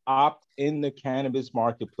municipalities to opt in the cannabis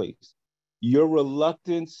marketplace. Your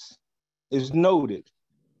reluctance is noted,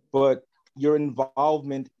 but your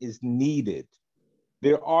involvement is needed.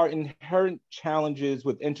 There are inherent challenges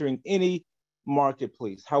with entering any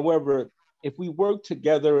marketplace. However, if we work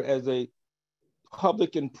together as a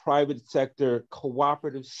public and private sector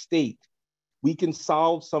cooperative state, we can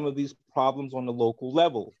solve some of these problems on the local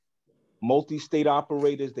level. Multi-state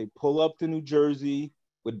operators, they pull up to New Jersey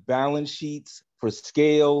with balance sheets for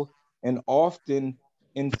scale and often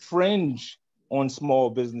infringe on small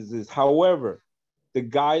businesses. However, the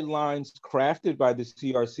guidelines crafted by the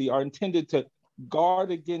CRC are intended to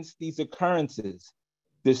guard against these occurrences.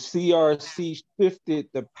 The CRC shifted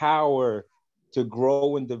the power to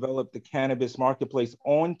grow and develop the cannabis marketplace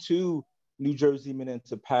onto New Jersey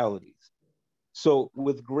municipalities. So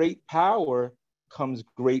with great power comes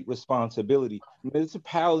great responsibility.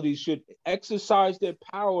 Municipalities should exercise their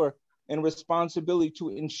power and responsibility to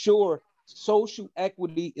ensure social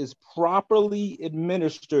equity is properly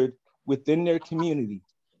administered within their community.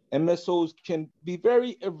 MSOs can be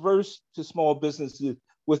very averse to small businesses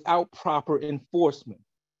without proper enforcement.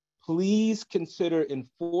 Please consider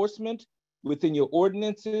enforcement within your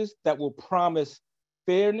ordinances that will promise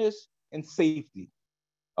fairness and safety.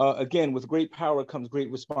 Again, with great power comes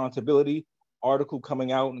great responsibility. Article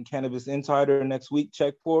coming out in Cannabis Insider next week,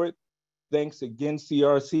 check for it. Thanks again,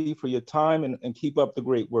 CRC, for your time and keep up the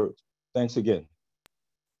great work. Thanks again.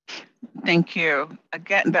 Thank you.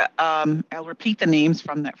 Again, I'll repeat the names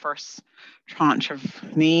from that first tranche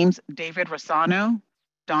of names. David Rossano,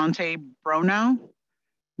 Dante Brono,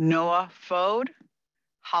 Noah Fode,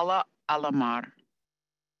 Hala Alamar.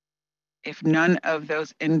 If none of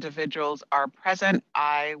those individuals are present,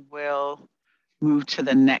 I will move to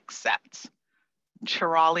the next set.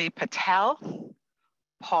 Chirali Patel,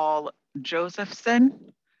 Paul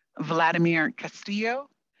Josephson, Vladimir Castillo,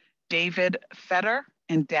 David Fetter,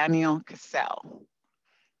 and Daniel Cassell.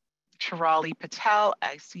 Chirali Patel,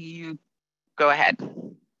 I see you. Go ahead.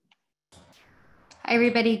 Hi,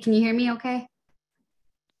 everybody. Can you hear me okay?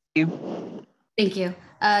 Thank you.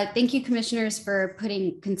 Thank you, commissioners, for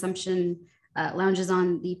putting consumption lounges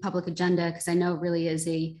on the public agenda, because I know it really is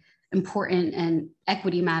a important and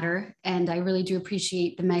equity matter. And I really do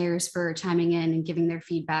appreciate the mayors for chiming in and giving their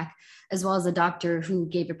feedback, as well as the doctor who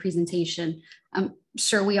gave a presentation. I'm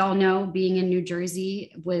sure we all know, being in New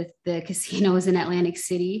Jersey with the casinos in Atlantic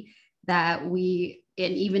City, that we,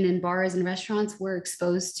 and even in bars and restaurants, we're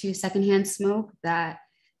exposed to secondhand smoke that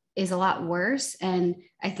is a lot worse. And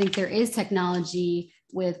I think there is technology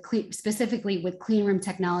specifically with clean room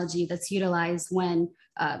technology that's utilized when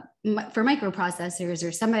for microprocessors or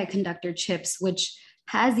semiconductor chips, which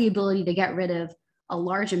has the ability to get rid of a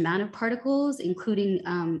large amount of particles, including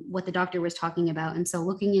what the doctor was talking about. And so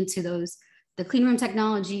looking into the clean room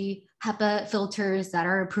technology, HEPA filters that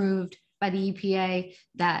are approved by the EPA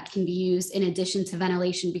that can be used in addition to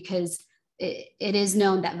ventilation, because it is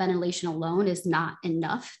known that ventilation alone is not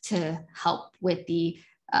enough to help with the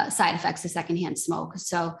side effects of secondhand smoke.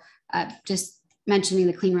 So just mentioning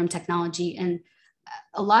the clean room technology, and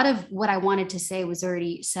a lot of what I wanted to say was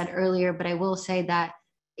already said earlier, but I will say that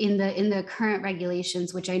in the current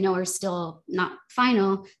regulations, which I know are still not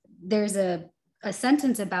final, there's a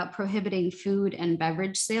sentence about prohibiting food and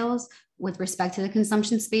beverage sales with respect to the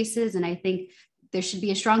consumption spaces. And I think there should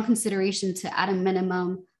be a strong consideration to, at a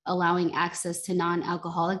minimum, allowing access to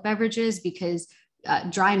non-alcoholic beverages, because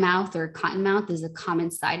dry mouth or cotton mouth is a common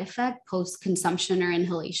side effect post-consumption or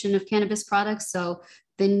inhalation of cannabis products. So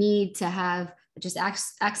the need to have just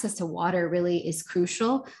access to water really is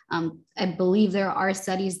crucial. I believe there are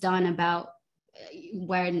studies done about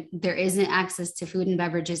when there isn't access to food and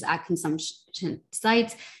beverages at consumption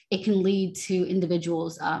sites, it can lead to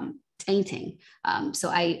individuals fainting. So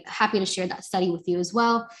I'm happy to share that study with you as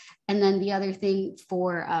well. And then the other thing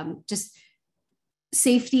for just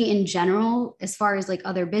safety in general, as far as like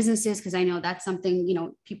other businesses, because I know that's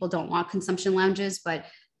something, people don't want consumption lounges, but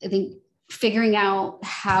I think figuring out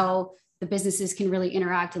how the businesses can really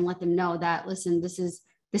interact and let them know that, listen, this is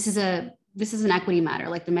an equity matter.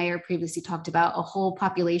 Like the mayor previously talked about, a whole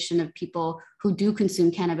population of people who do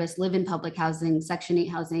consume cannabis live in public housing, Section 8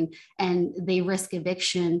 housing, and they risk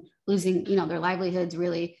eviction, losing, their livelihoods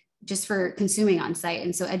really just for consuming on site.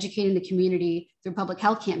 And so educating the community through public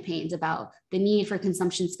health campaigns about the need for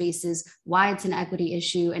consumption spaces, why it's an equity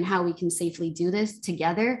issue, and how we can safely do this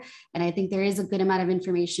together. And I think there is a good amount of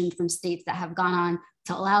information from states that have gone on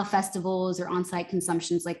to allow festivals or on-site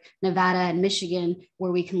consumptions like Nevada and Michigan,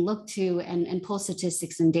 where we can look to and pull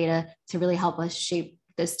statistics and data to really help us shape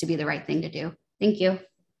this to be the right thing to do. Thank you.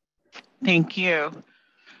 Thank you.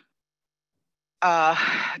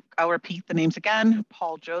 I'll repeat the names again: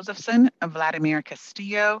 Paul Josephson, Vladimir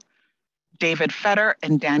Castillo, David Fetter,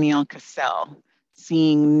 and Daniel Cassell.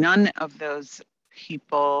 Seeing none of those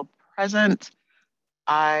people present,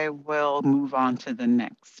 I will move on to the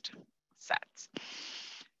next set.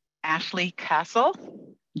 Ashley Castle,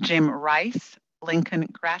 Jim Rice, Lincoln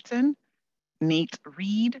Gratton, Nate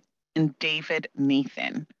Reed, and David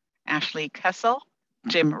Nathan. Ashley Castle,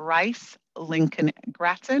 Jim Rice, Lincoln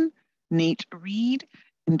Gratton, Nate Reed,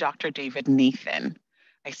 and Dr. David Nathan.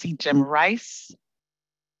 I see Jim Rice.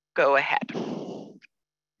 Go ahead.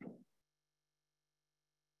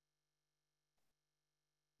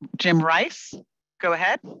 Jim Rice, go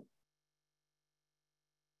ahead.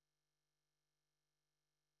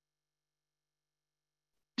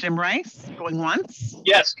 Jim Rice, going once.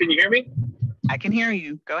 Yes, can you hear me? I can hear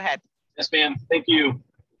you. Go ahead. Yes, ma'am. Thank you.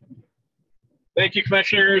 Thank you,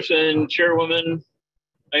 commissioners and chairwoman.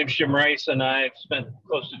 My name is Jim Rice, and I've spent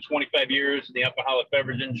close to 25 years in the alcoholic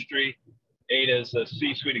beverage industry, 8 as a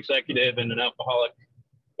C-suite executive and an alcoholic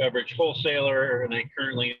beverage wholesaler, and I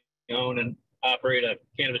currently own and operate a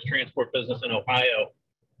cannabis transport business in Ohio.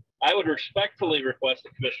 I would respectfully request the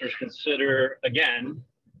commissioners consider, again,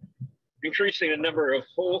 increasing the number of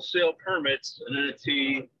wholesale permits an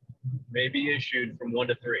entity may be issued from 1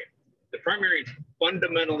 to 3. The primary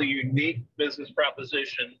fundamentally unique business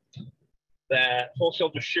proposition that wholesale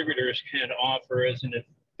distributors can offer as an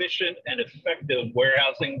efficient and effective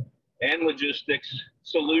warehousing and logistics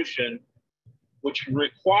solution, which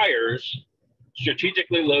requires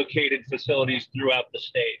strategically located facilities throughout the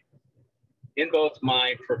state. In both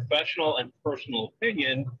my professional and personal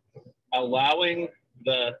opinion, allowing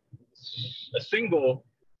a single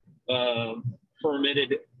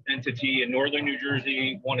permitted entity in northern New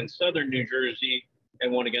Jersey, one in southern New Jersey,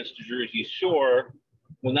 and one against the Jersey Shore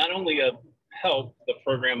will not only help the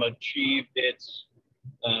program achieve its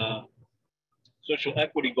social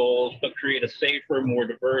equity goals, but create a safer, more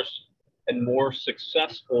diverse, and more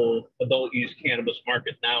successful adult use cannabis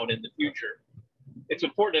market now and in the future. It's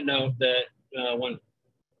important to note that when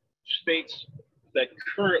states that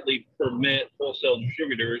currently permit wholesale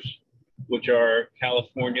distributors, which are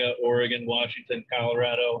California, Oregon, Washington,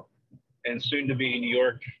 Colorado, and soon to be New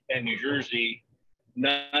York and New Jersey,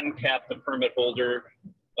 none cap the permit holder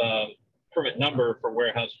permit number for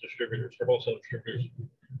warehouse distributors, for wholesale distributors.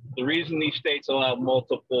 The reason these states allow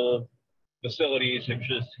multiple facilities is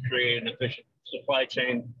just to create an efficient supply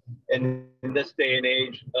chain. And in this day and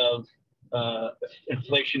age of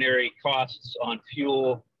inflationary costs on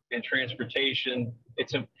fuel and transportation,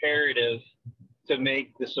 it's imperative to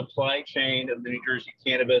make the supply chain of the New Jersey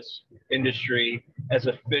cannabis industry as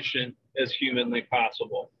efficient as humanly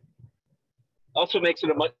possible. Also makes it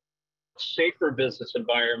a much safer business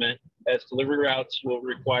environment, as delivery routes will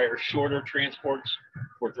require shorter transports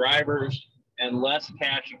for drivers and less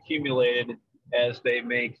cash accumulated as they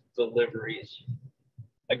make deliveries.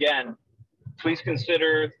 Again, please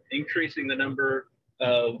consider increasing the number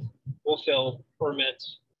of wholesale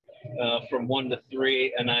permits from 1 to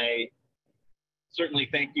 3, and I certainly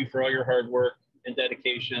thank you for all your hard work and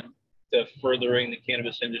dedication to furthering the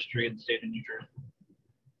cannabis industry in the state of New Jersey.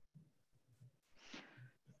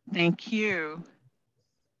 Thank you.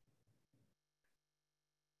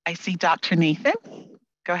 I see Dr. Nathan.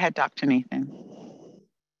 Go ahead, Dr. Nathan.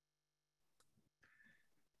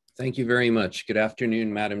 Thank you very much. Good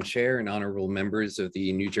afternoon, Madam Chair and honorable members of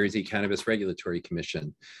the New Jersey Cannabis Regulatory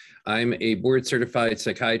Commission. I'm a board certified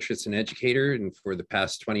psychiatrist and educator, and for the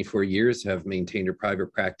past 24 years have maintained a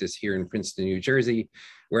private practice here in Princeton, New Jersey,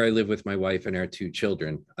 where I live with my wife and our 2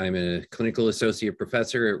 children. I'm a clinical associate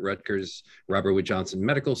professor at Rutgers Robert Wood Johnson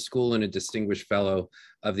Medical School and a distinguished fellow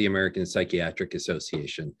of the American Psychiatric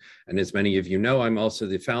Association. And as many of you know, I'm also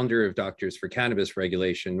the founder of Doctors for Cannabis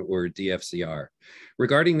Regulation, or DFCR.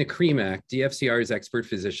 Regarding the CREAMM Act, DFCR's expert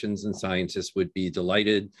physicians and scientists would be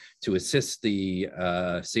delighted to assist the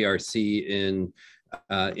CRC in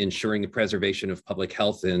ensuring the preservation of public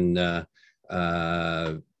health in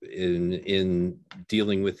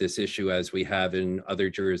dealing with this issue as we have in other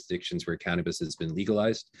jurisdictions where cannabis has been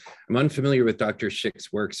legalized. I'm unfamiliar with Dr.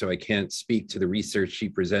 Schick's work, so I can't speak to the research she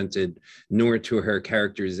presented, nor to her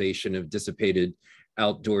characterization of dissipated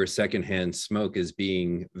outdoor secondhand smoke as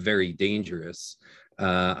being very dangerous.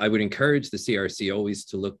 I would encourage the CRC always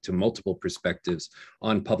to look to multiple perspectives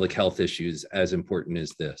on public health issues as important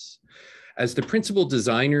as this. As the principal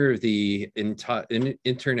designer of the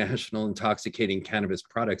International Intoxicating Cannabis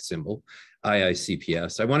Product Symbol,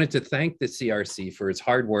 IICPS, I wanted to thank the CRC for its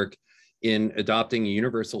hard work in adopting a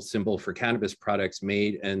universal symbol for cannabis products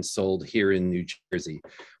made and sold here in New Jersey.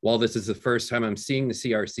 While this is the first time I'm seeing the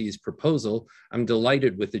CRC's proposal, I'm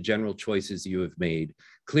delighted with the general choices you have made.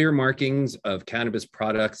 Clear markings of cannabis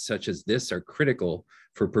products such as this are critical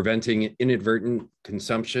for preventing inadvertent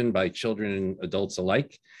consumption by children and adults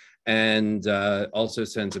alike, and also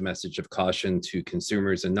sends a message of caution to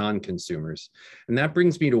consumers and non-consumers. And that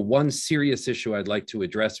brings me to one serious issue I'd like to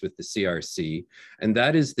address with the CRC, and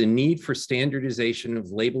that is the need for standardization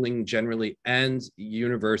of labeling generally and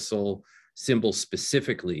universal symbols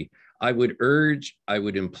specifically. I would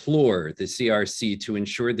implore the CRC to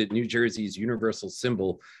ensure that New Jersey's universal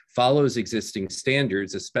symbol follows existing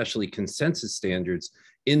standards, especially consensus standards,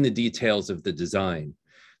 in the details of the design.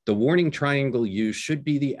 The warning triangle use should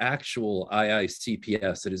be the actual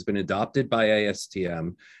IICPS that has been adopted by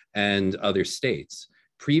ASTM and other states.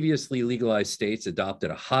 Previously legalized states adopted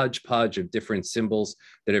a hodgepodge of different symbols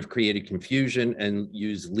that have created confusion and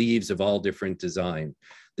use leaves of all different design.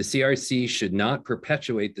 The CRC should not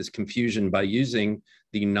perpetuate this confusion by using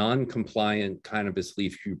the non-compliant cannabis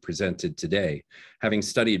leaf you presented today. Having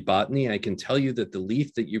studied botany, I can tell you that the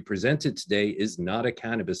leaf that you presented today is not a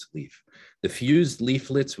cannabis leaf. The fused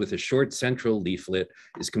leaflets with a short central leaflet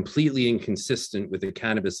is completely inconsistent with a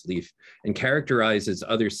cannabis leaf and characterizes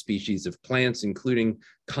other species of plants, including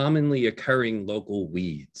commonly occurring local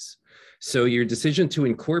weeds. So your decision to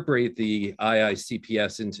incorporate the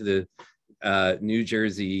IICPS into the New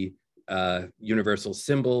Jersey universal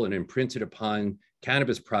symbol and imprinted upon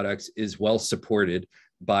cannabis products is well supported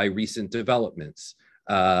by recent developments.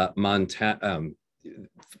 Montana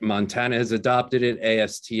has adopted it.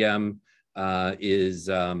 ASTM is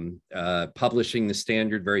publishing the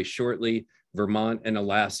standard very shortly. Vermont and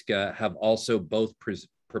Alaska have also both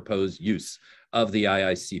proposed use of the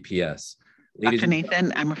IICPS. Dr.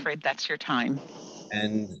 Nathan, I'm afraid that's your time.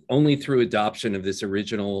 And only through adoption of this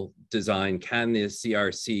original design can the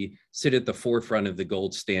CRC sit at the forefront of the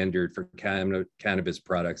gold standard for cannabis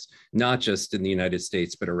products, not just in the United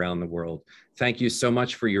States, but around the world. Thank you so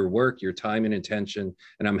much for your work, your time and attention,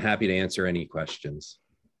 and I'm happy to answer any questions.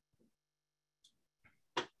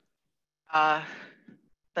 The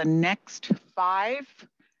next 5,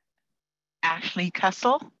 Ashley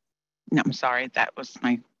Kessel. No, I'm sorry, that was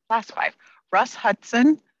my last 5. Russ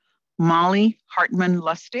Hudson, Molly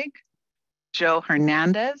Hartman-Lustig, Joe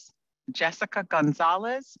Hernandez, Jessica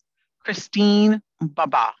Gonzalez, Christine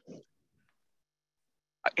Baba.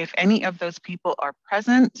 If any of those people are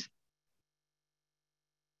present,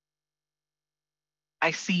 I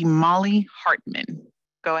see Molly Hartman.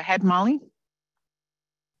 Go ahead, Molly.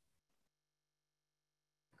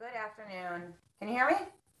 Good afternoon. Can you hear me?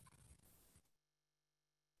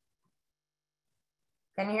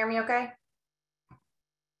 Can you hear me okay?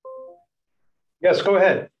 Yes, go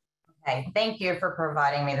ahead. Okay, thank you for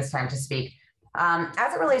providing me this time to speak.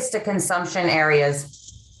 As it relates to consumption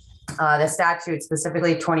areas, the statute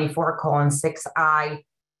specifically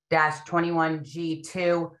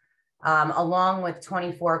 24:6I-21G2, along with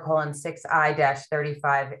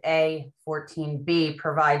 24:6I-35A 14B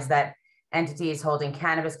provides that entities holding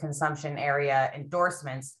cannabis consumption area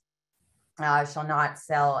endorsements shall not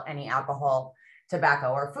sell any alcohol,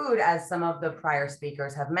 tobacco, or food, as some of the prior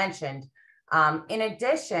speakers have mentioned. In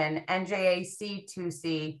addition, N.J.A.C.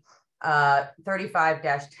 2C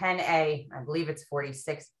 35-10A, I believe it's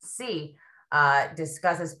 46C,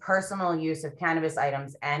 discusses personal use of cannabis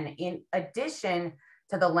items. And in addition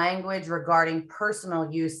to the language regarding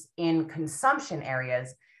personal use in consumption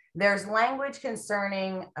areas, there's language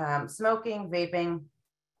concerning smoking, vaping,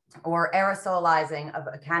 or aerosolizing of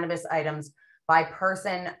cannabis items by a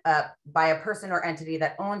person or entity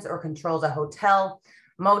that owns or controls a hotel,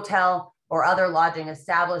 motel, or other lodging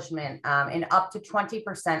establishment in up to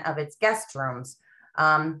 20% of its guest rooms.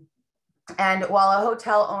 And while a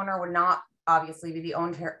hotel owner would not obviously be the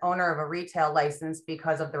owner of a retail license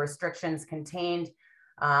because of the restrictions contained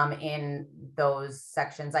in those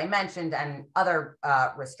sections I mentioned and other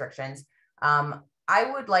restrictions, I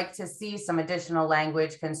would like to see some additional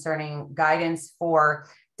language concerning guidance for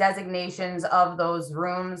designations of those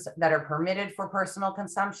rooms that are permitted for personal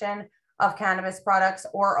consumption of cannabis products,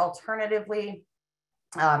 or alternatively,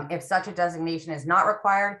 if such a designation is not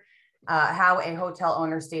required, how a hotel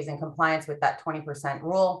owner stays in compliance with that 20%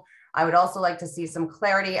 rule. I would also like to see some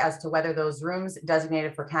clarity as to whether those rooms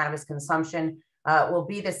designated for cannabis consumption will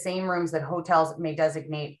be the same rooms that hotels may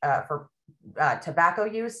designate for tobacco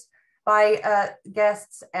use by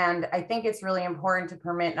guests. And I think it's really important to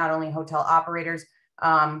permit not only hotel operators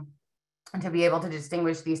to be able to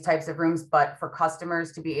distinguish these types of rooms, but for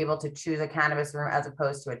customers to be able to choose a cannabis room as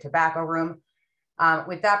opposed to a tobacco room.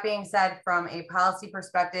 With that being said, from a policy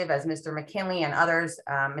perspective, as Mr. McKinley and others,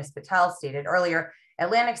 Ms. Patel stated earlier,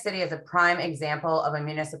 Atlantic City is a prime example of a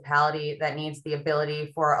municipality that needs the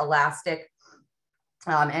ability for elastic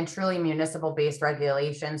and truly municipal-based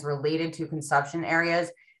regulations related to consumption areas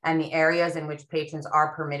and the areas in which patrons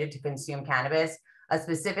are permitted to consume cannabis. A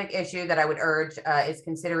specific issue that I would urge is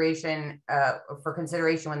consideration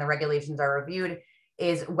when the regulations are reviewed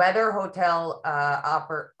is whether hotel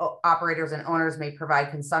operators and owners may provide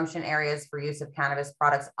consumption areas for use of cannabis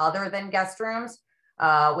products other than guest rooms,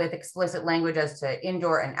 with explicit language as to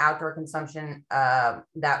indoor and outdoor consumption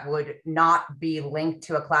that would not be linked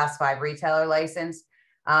to a Class 5 retailer license.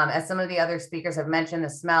 As some of the other speakers have mentioned, the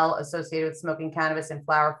smell associated with smoking cannabis in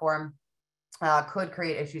flower form could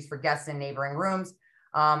create issues for guests in neighboring rooms,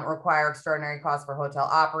 require extraordinary costs for hotel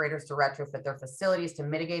operators to retrofit their facilities to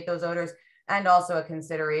mitigate those odors, and also a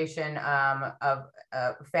consideration of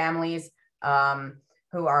families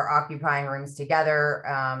who are occupying rooms together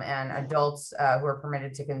and adults who are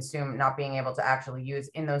permitted to consume not being able to actually use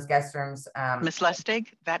in those guest rooms. Ms.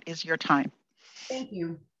 Lustig, that is your time. Thank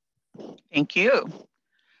you. Thank you.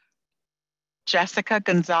 Jessica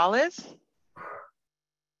Gonzalez.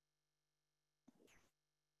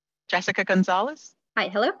 Jessica Gonzalez. Hi,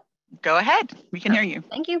 hello. Go ahead, we can hear you.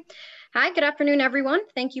 Thank you. Hi, good afternoon, everyone.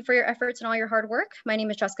 Thank you for your efforts and all your hard work. My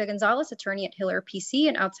name is Jessica Gonzalez, attorney at Hiller PC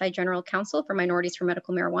and outside general counsel for Minorities for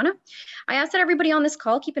Medical Marijuana. I ask that everybody on this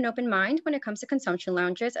call keep an open mind when it comes to consumption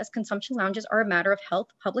lounges, as consumption lounges are a matter of health,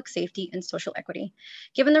 public safety, and social equity.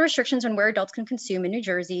 Given the restrictions on where adults can consume in New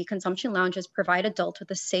Jersey, consumption lounges provide adults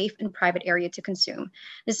with a safe and private area to consume.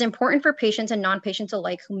 This is important for patients and non-patients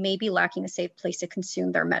alike who may be lacking a safe place to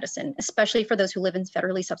consume their medicine, especially for those who live in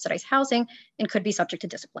federally subsidized housing and could be subject to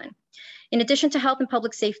discipline. In addition to health and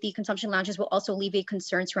public safety, consumption lounges will also alleviate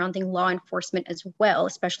concerns surrounding law enforcement as well,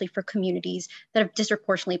 especially for communities that have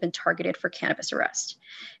disproportionately been targeted for cannabis arrest.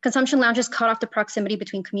 Consumption lounges cut off the proximity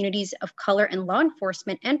between communities of color and law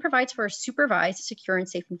enforcement and provides for a supervised, secure, and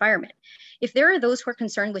safe environment. If there are those who are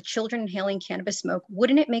concerned with children inhaling cannabis smoke,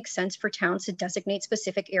 wouldn't it make sense for towns to designate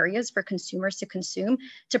specific areas for consumers to consume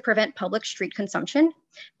to prevent public street consumption?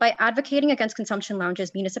 By advocating against consumption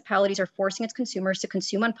lounges, municipalities are forcing its consumers to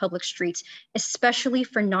consume on public streets, especially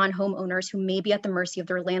for non-homeowners who may be at the mercy of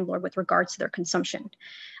their landlord with regards to their consumption.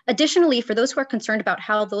 Additionally, for those who are concerned about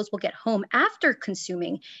how those will get home after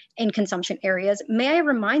consuming in consumption areas, may I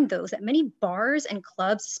remind those that many bars and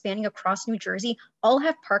clubs spanning across New Jersey all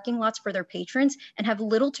have parking lots for their patrons and have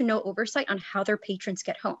little to no oversight on how their patrons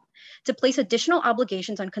get home. To place additional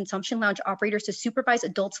obligations on consumption lounge operators to supervise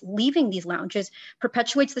adults leaving these lounges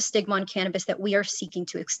perpetuates the stigma on cannabis that we are seeking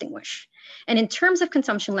to extinguish. And in terms of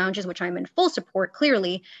consumption lounges, which I'm in full support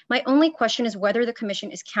clearly, my only question is whether the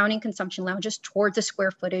commission is counting consumption lounges towards the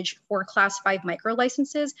square footage for Class 5 micro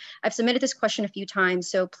licenses. I've submitted this question a few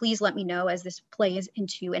times, so please let me know as this plays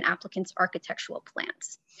into an applicant's architectural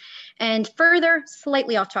plans. And further,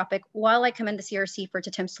 slightly off topic, while I commend the CRC for its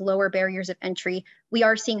attempts to lower barriers of entry, we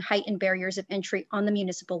are seeing heightened barriers of entry on the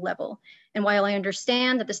municipal level. And while I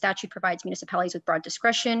understand that the statute provides municipalities with broad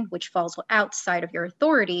discretion, which falls outside of your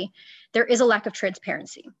authority, there is a lack of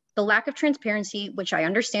transparency. The lack of transparency, which I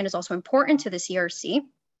understand is also important to the CRC,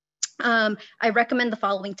 I recommend the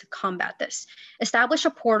following to combat this. Establish a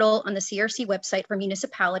portal on the CRC website for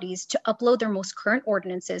municipalities to upload their most current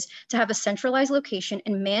ordinances, to have a centralized location,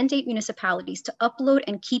 and mandate municipalities to upload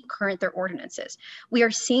and keep current their ordinances. We are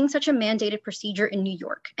seeing such a mandated procedure in New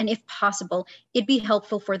York, and if possible, it'd be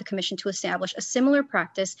helpful for the commission to establish a similar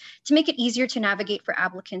practice to make it easier to navigate for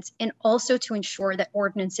applicants and also to ensure that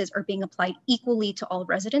ordinances are being applied equally to all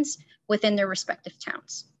residents within their respective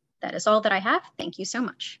towns. That is all that I have. Thank you so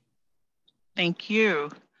much. Thank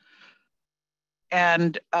you.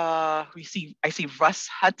 And I see Russ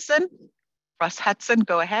Hudson. Russ Hudson,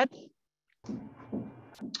 go ahead.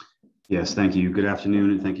 Yes, thank you. Good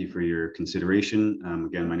afternoon, and thank you for your consideration.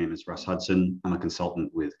 Again, my name is Russ Hudson. I'm a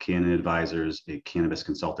consultant with Cannon Advisors, a cannabis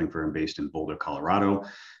consulting firm based in Boulder, Colorado.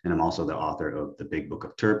 And I'm also the author of The Big Book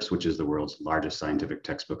of Terps, which is the world's largest scientific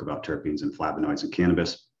textbook about terpenes and flavonoids in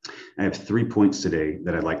cannabis. I have 3 points today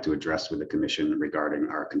that I'd like to address with the Commission regarding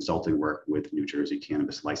our consulting work with New Jersey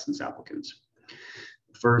cannabis license applicants.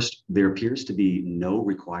 First, there appears to be no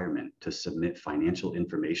requirement to submit financial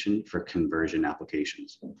information for conversion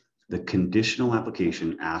applications. The conditional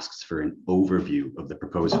application asks for an overview of the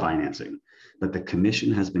proposed financing, but the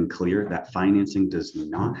Commission has been clear that financing does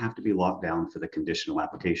not have to be locked down for the conditional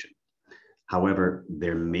application. However,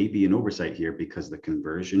 there may be an oversight here because the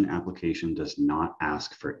conversion application does not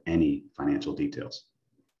ask for any financial details.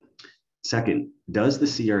 Second, does the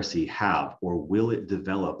CRC have or will it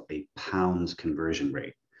develop a pounds conversion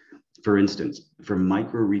rate? For instance, for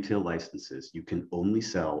micro retail licenses, you can only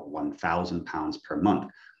sell 1,000 pounds per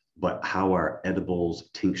month, but how are edibles,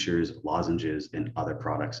 tinctures, lozenges, and other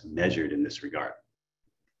products measured in this regard?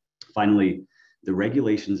 Finally, the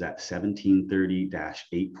regulations at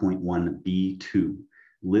 1730-8.1B2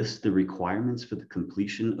 list the requirements for the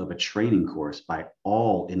completion of a training course by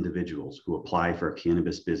all individuals who apply for a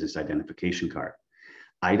cannabis business identification card.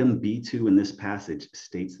 Item B2 in this passage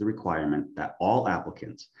states the requirement that all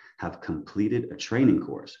applicants have completed a training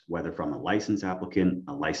course, whether from a license applicant,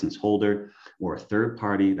 a license holder, or a third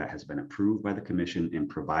party that has been approved by the Commission and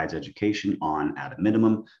provides education on, at a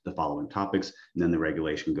minimum, the following topics. And then the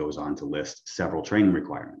regulation goes on to list several training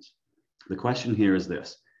requirements. The question here is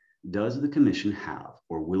this: does the Commission have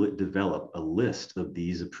or will it develop a list of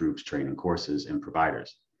these approved training courses and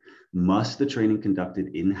providers? Must the training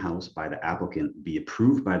conducted in-house by the applicant be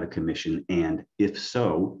approved by the Commission? And if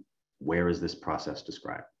so, where is this process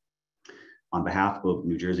described? On behalf of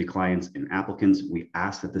New Jersey clients and applicants, we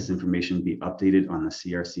ask that this information be updated on the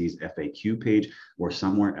CRC's FAQ page or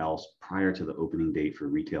somewhere else prior to the opening date for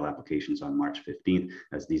retail applications on March 15th,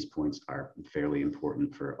 as these points are fairly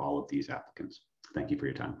important for all of these applicants. Thank you for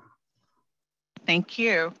your time. Thank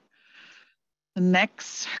you. The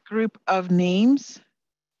next group of names,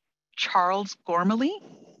 Charles Gormley,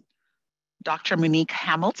 Dr. Monique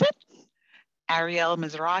Hamilton, Ariel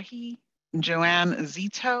Mizrahi, Joanne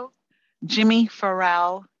Zito, Jimmy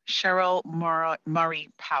Farrell, Cheryl Murray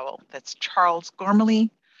Powell. That's Charles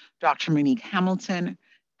Gormley, Dr. Monique Hamilton,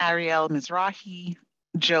 Ariel Mizrahi,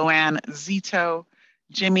 Joanne Zito,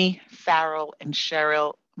 Jimmy Farrell, and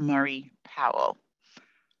Cheryl Murray Powell.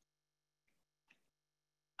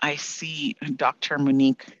 I see Dr.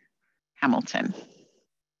 Monique Hamilton.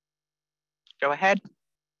 Go ahead.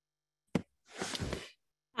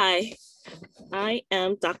 Hi, I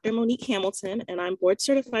am Dr. Monique Hamilton, and I'm board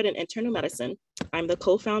certified in internal medicine. I'm the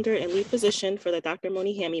co-founder and lead physician for the Dr.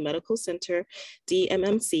 Moni Hammy Medical Center,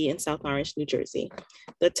 DMMC in South Orange, New Jersey.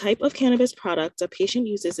 The type of cannabis product a patient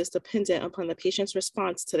uses is dependent upon the patient's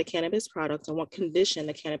response to the cannabis product and what condition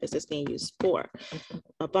the cannabis is being used for.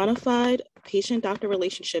 A bona fide patient-doctor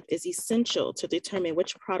relationship is essential to determine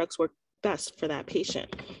which products work best for that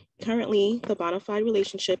patient. Currently, the bona fide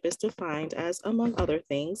relationship is defined as, among other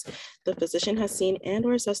things, the physician has seen and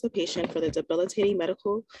or assessed the patient for the debilitating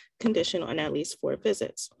medical condition on at least 4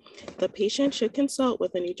 visits. The patient should consult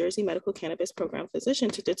with a New Jersey Medical Cannabis Program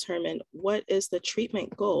physician to determine what is the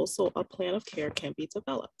treatment goal so a plan of care can be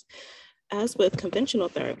developed. As with conventional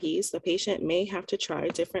therapies, the patient may have to try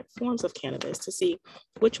different forms of cannabis to see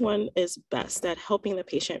which one is best at helping the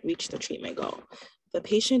patient reach the treatment goal. The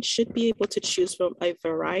patient should be able to choose from a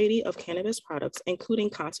variety of cannabis products, including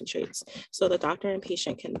concentrates, so the doctor and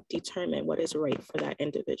patient can determine what is right for that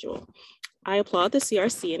individual. I applaud the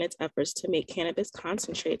CRC in its efforts to make cannabis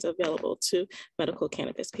concentrates available to medical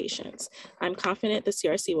cannabis patients. I'm confident the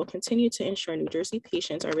CRC will continue to ensure New Jersey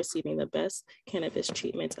patients are receiving the best cannabis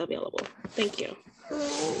treatments available. Thank you.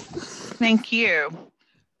 Thank you.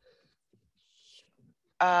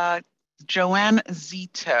 Joanne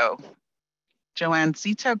Zito. Joanne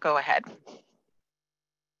Zito, go ahead.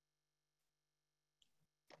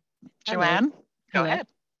 Hello. Joanne, go Hello. ahead.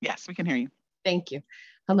 Yes, we can hear you. Thank you.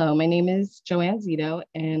 Hello, my name is Joanne Zito,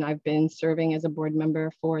 and I've been serving as a board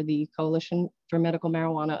member for the Coalition for Medical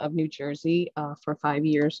Marijuana of New Jersey for 5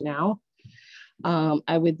 years now.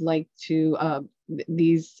 I would like to,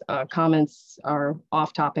 these comments are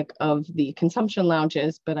off topic of the consumption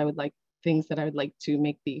lounges, but I would like things that I would like to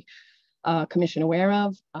make the commission aware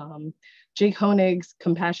of. Jake Honig's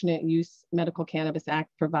Compassionate Use Medical Cannabis Act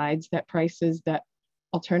provides that prices that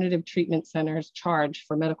alternative treatment centers charge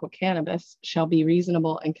for medical cannabis shall be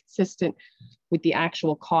reasonable and consistent with the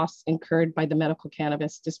actual costs incurred by the medical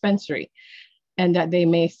cannabis dispensary, and that they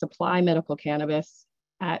may supply medical cannabis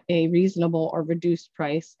at a reasonable or reduced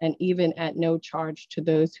price, and even at no charge to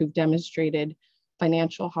those who've demonstrated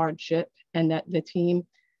financial hardship, and that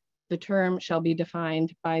the term shall be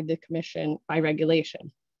defined by the commission by regulation.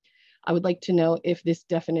 I would like to know if this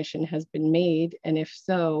definition has been made, and if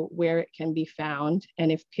so, where it can be found,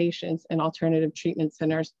 and if patients and alternative treatment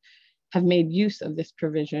centers have made use of this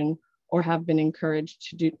provision or have been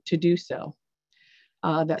encouraged to do so.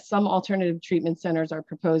 That some alternative treatment centers are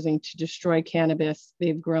proposing to destroy cannabis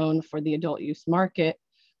they've grown for the adult use market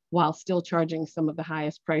while still charging some of the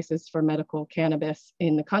highest prices for medical cannabis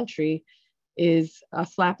in the country is a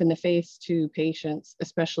slap in the face to patients,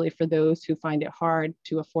 especially for those who find it hard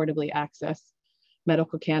to affordably access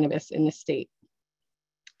medical cannabis in the state.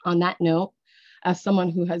 On that note, as someone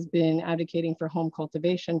who has been advocating for home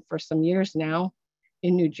cultivation for some years now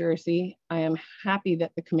in New Jersey, I am happy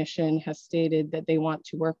that the commission has stated that they want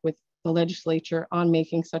to work with the legislature on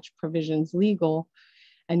making such provisions legal.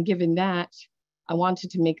 And given that, I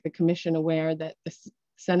wanted to make the commission aware that the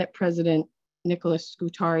Senate President Nicholas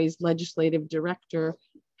Scutari's legislative director,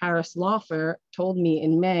 Harris Lawfer, told me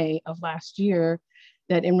in May of last year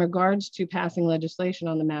that in regards to passing legislation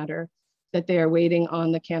on the matter, that they are waiting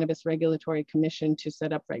on the Cannabis Regulatory Commission to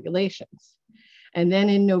set up regulations. And then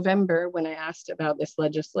in November, when I asked about this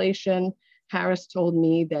legislation, Harris told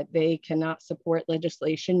me that they cannot support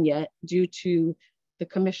legislation yet due to the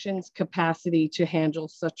commission's capacity to handle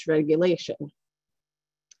such regulation.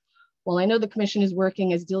 While I know the commission is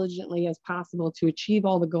working as diligently as possible to achieve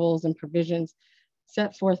all the goals and provisions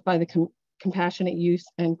set forth by the Compassionate Use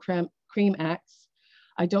and CREAMM Acts,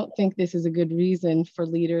 I don't think this is a good reason for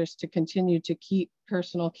leaders to continue to keep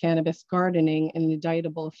personal cannabis gardening an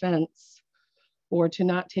indictable offense or to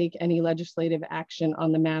not take any legislative action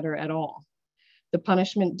on the matter at all. The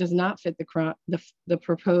punishment does not fit the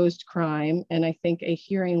proposed crime, and I think a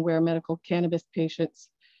hearing where medical cannabis patients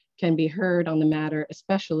can be heard on the matter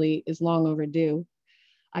especially is long overdue.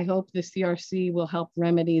 I hope the CRC will help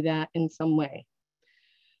remedy that in some way.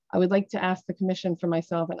 I would like to ask the commission for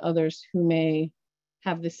myself and others who may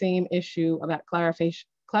have the same issue about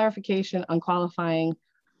clarification on qualifying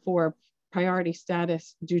for priority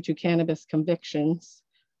status due to cannabis convictions.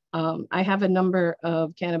 I have a number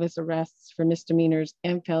of cannabis arrests for misdemeanors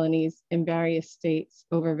and felonies in various states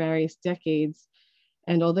over various decades.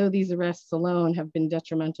 And although these arrests alone have been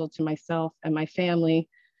detrimental to myself and my family,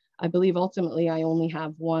 I believe ultimately I only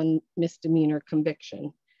have one misdemeanor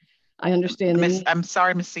conviction. I understand. I'm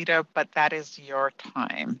sorry, Ms. Zito, but that is your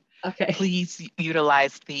time. Okay. Please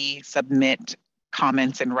utilize the submit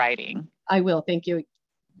comments in writing. I will, thank you.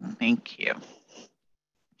 Thank you.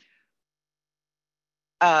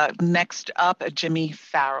 Next up, Jimmy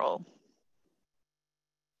Farrell.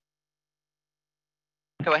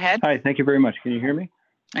 Go ahead. Hi, thank you very much. Can you hear me?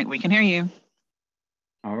 We can hear you.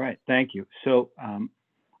 All right, thank you. So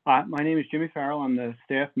my name is Jimmy Farrell. I'm the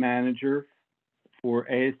staff manager for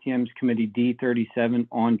ASTM's Committee D37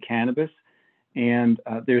 on cannabis. And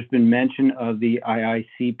there's been mention of the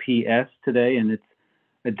IICPS today and its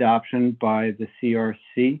adoption by the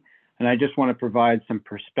CRC. And I just want to provide some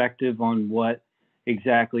perspective on what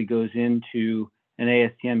exactly goes into an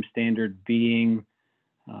ASTM standard being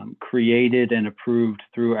created and approved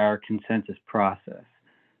through our consensus process.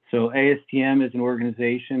 So ASTM is an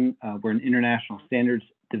organization, we're an international standards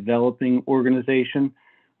developing organization.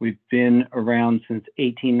 We've been around since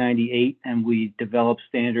 1898, and we develop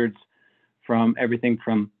standards from everything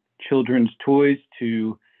from children's toys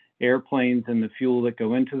to airplanes and the fuel that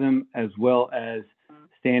go into them, as well as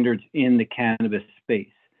standards in the cannabis space.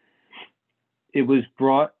 It was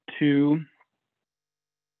brought to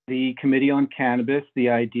the Committee on Cannabis, the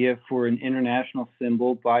idea for an international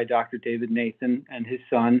symbol by Dr. David Nathan and his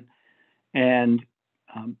son. And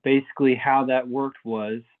basically how that worked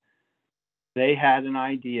was they had an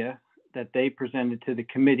idea that they presented to the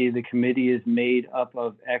committee. The committee is made up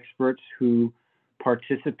of experts who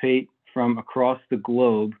participate from across the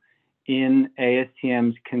globe in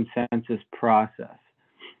ASTM's consensus process.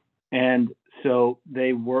 And so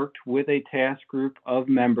they worked with a task group of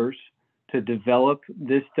members to develop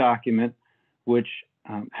this document, which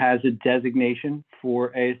has a designation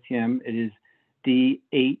for ASTM. It is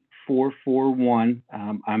D8441.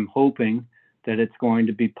 I'm hoping that it's going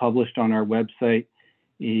to be published on our website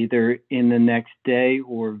either in the next day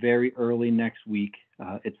or very early next week.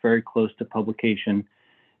 It's very close to publication.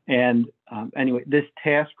 And anyway, this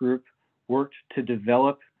task group worked to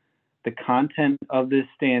develop the content of this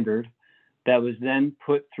standard that was then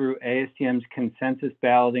put through ASTM's consensus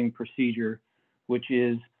balloting procedure, which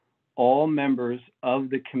is all members of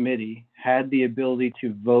the committee had the ability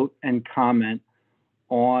to vote and comment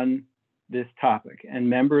on this topic. And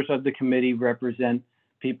members of the committee represent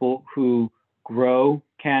people who grow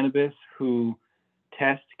cannabis, who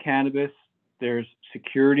test cannabis. There's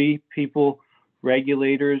security people,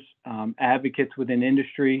 regulators, advocates within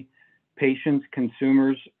industry, patients,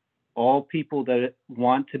 consumers, all people that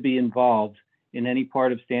want to be involved in any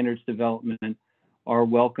part of standards development are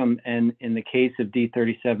welcome, and in the case of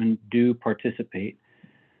D37, do participate.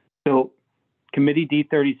 So Committee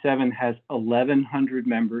D37 has 1,100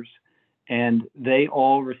 members, and they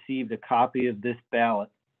all received a copy of this ballot,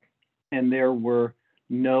 and there were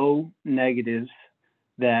no negatives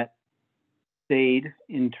that stayed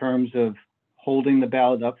in terms of holding the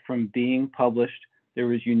ballot up from being published. There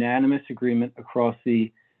was unanimous agreement across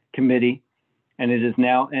the committee, and it is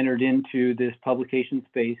now entered into this publication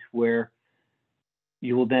space where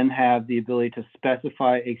you will then have the ability to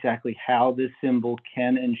specify exactly how this symbol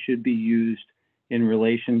can and should be used in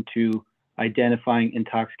relation to identifying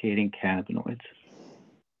intoxicating cannabinoids.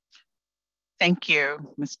 Thank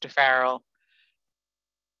you, Mr. Farrell.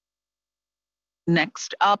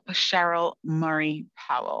 Next up, Cheryl Murray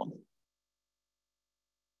Powell.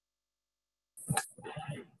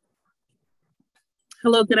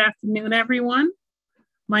 Hello, good afternoon, everyone.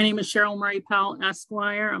 My name is Cheryl Murray Powell,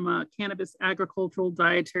 Esquire. I'm a cannabis agricultural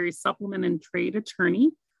dietary supplement and trade attorney.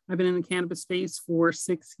 I've been in the cannabis space for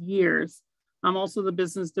 6 years. I'm also the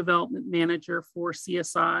business development manager for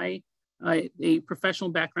CSI, a professional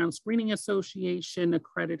background screening association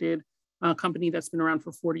accredited company that's been around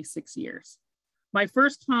for 46 years. My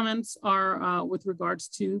first comments are with regards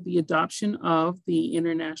to the adoption of the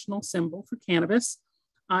international symbol for cannabis.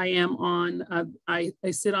 I am on, I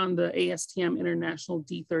sit on the ASTM International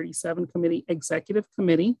D37 Committee Executive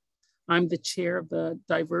Committee. I'm the chair of the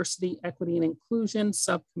Diversity, Equity, and Inclusion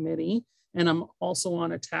Subcommittee, and I'm also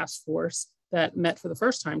on a task force that met for the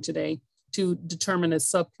first time today to determine a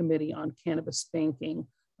subcommittee on cannabis banking,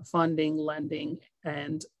 funding, lending,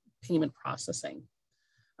 and payment processing.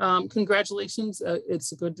 Congratulations,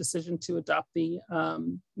 it's a good decision to adopt the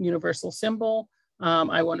universal symbol.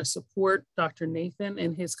 I want to support Dr. Nathan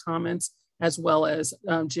in his comments, as well as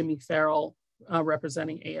Jimmy Farrell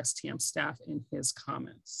representing ASTM staff in his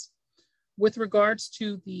comments. With regards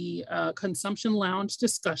to the consumption lounge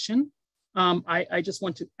discussion, I just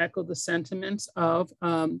want to echo the sentiments of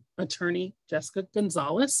Attorney Jessica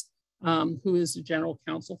Gonzalez, who is the General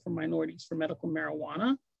Counsel for Minorities for Medical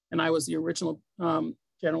Marijuana. And I was the original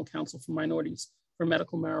General Counsel for Minorities for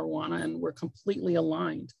Medical Marijuana, and we're completely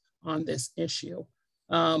aligned on this issue.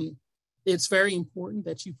 It's very important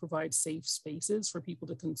that you provide safe spaces for people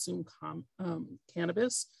to consume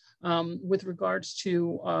cannabis. With regards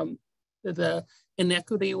to the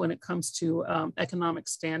inequity when it comes to economic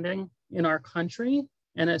standing in our country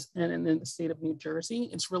and in the state of New Jersey,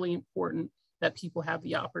 it's really important that people have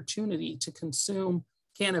the opportunity to consume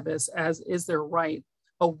cannabis, as is their right,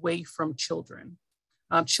 away from children.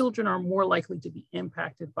 Children are more likely to be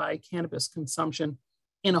impacted by cannabis consumption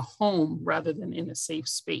in a home rather than in a safe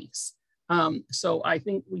space. So I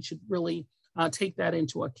think we should really take that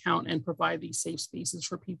into account and provide these safe spaces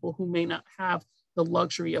for people who may not have the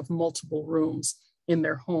luxury of multiple rooms in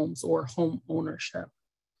their homes or home ownership.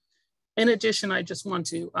 In addition, I just want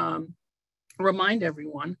to remind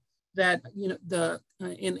everyone that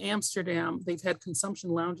in Amsterdam, they've had consumption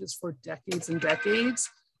lounges for decades and decades,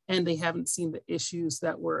 and they haven't seen the issues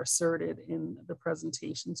that were asserted in the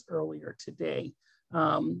presentations earlier today.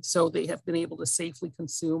 So they have been able to safely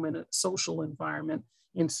consume in a social environment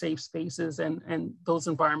in safe spaces, and those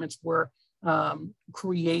environments were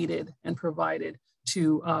created and provided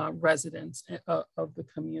to residents of the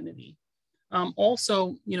community.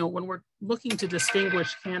 Also, when we're looking to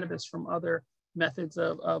distinguish cannabis from other methods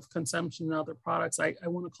of consumption and other products, I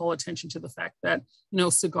want to call attention to the fact that,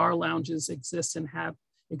 cigar lounges exist and have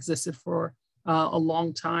existed for a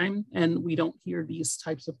long time, and we don't hear these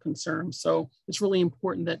types of concerns. So it's really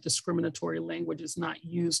important that discriminatory language is not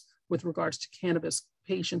used with regards to cannabis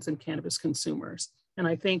patients and cannabis consumers. And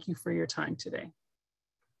I thank you for your time today.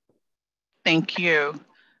 Thank you.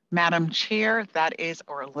 Madam Chair, that is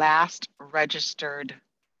our last registered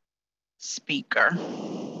speaker.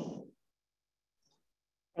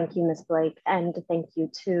 Thank you, Ms. Blake, and thank you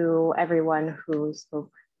to everyone who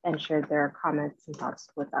spoke and shared their comments and thoughts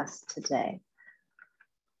with us today.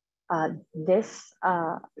 This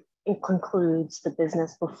concludes the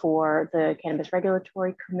business before the Cannabis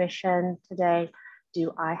Regulatory Commission today.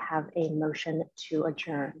 Do I have a motion to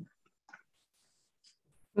adjourn?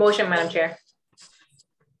 Motion, Madam Chair.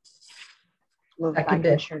 Moved by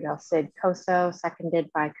Commissioner Del Cid Coso, seconded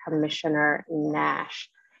by Commissioner Nash.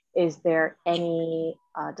 Is there any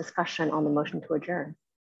discussion on the motion to adjourn?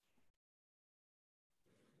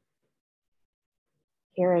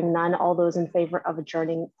 Hearing none, all those in favor of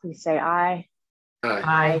adjourning, please say aye.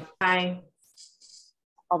 Aye. Aye.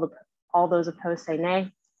 All those opposed say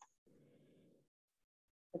nay.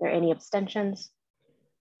 Are there any abstentions?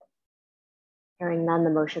 Hearing none, the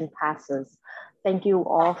motion passes. Thank you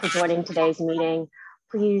all for joining today's meeting.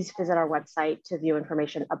 Please visit our website to view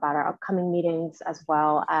information about our upcoming meetings, as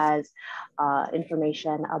well as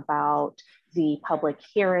information about the public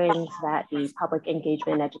hearings that the Public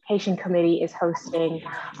Engagement and Education Committee is hosting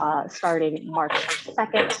starting March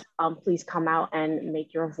 2nd. Please come out and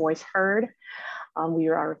make your voice heard. We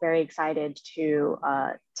are very excited to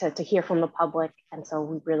hear from the public, and so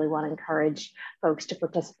we really want to encourage folks to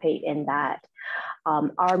participate in that.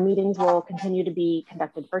 Our meetings will continue to be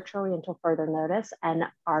conducted virtually until further notice, and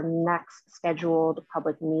our next scheduled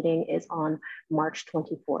public meeting is on March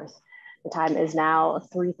 24th. The time is now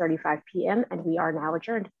 3:35 p.m. and we are now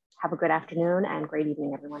adjourned. Have a good afternoon and great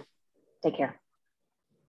evening, everyone. Take care.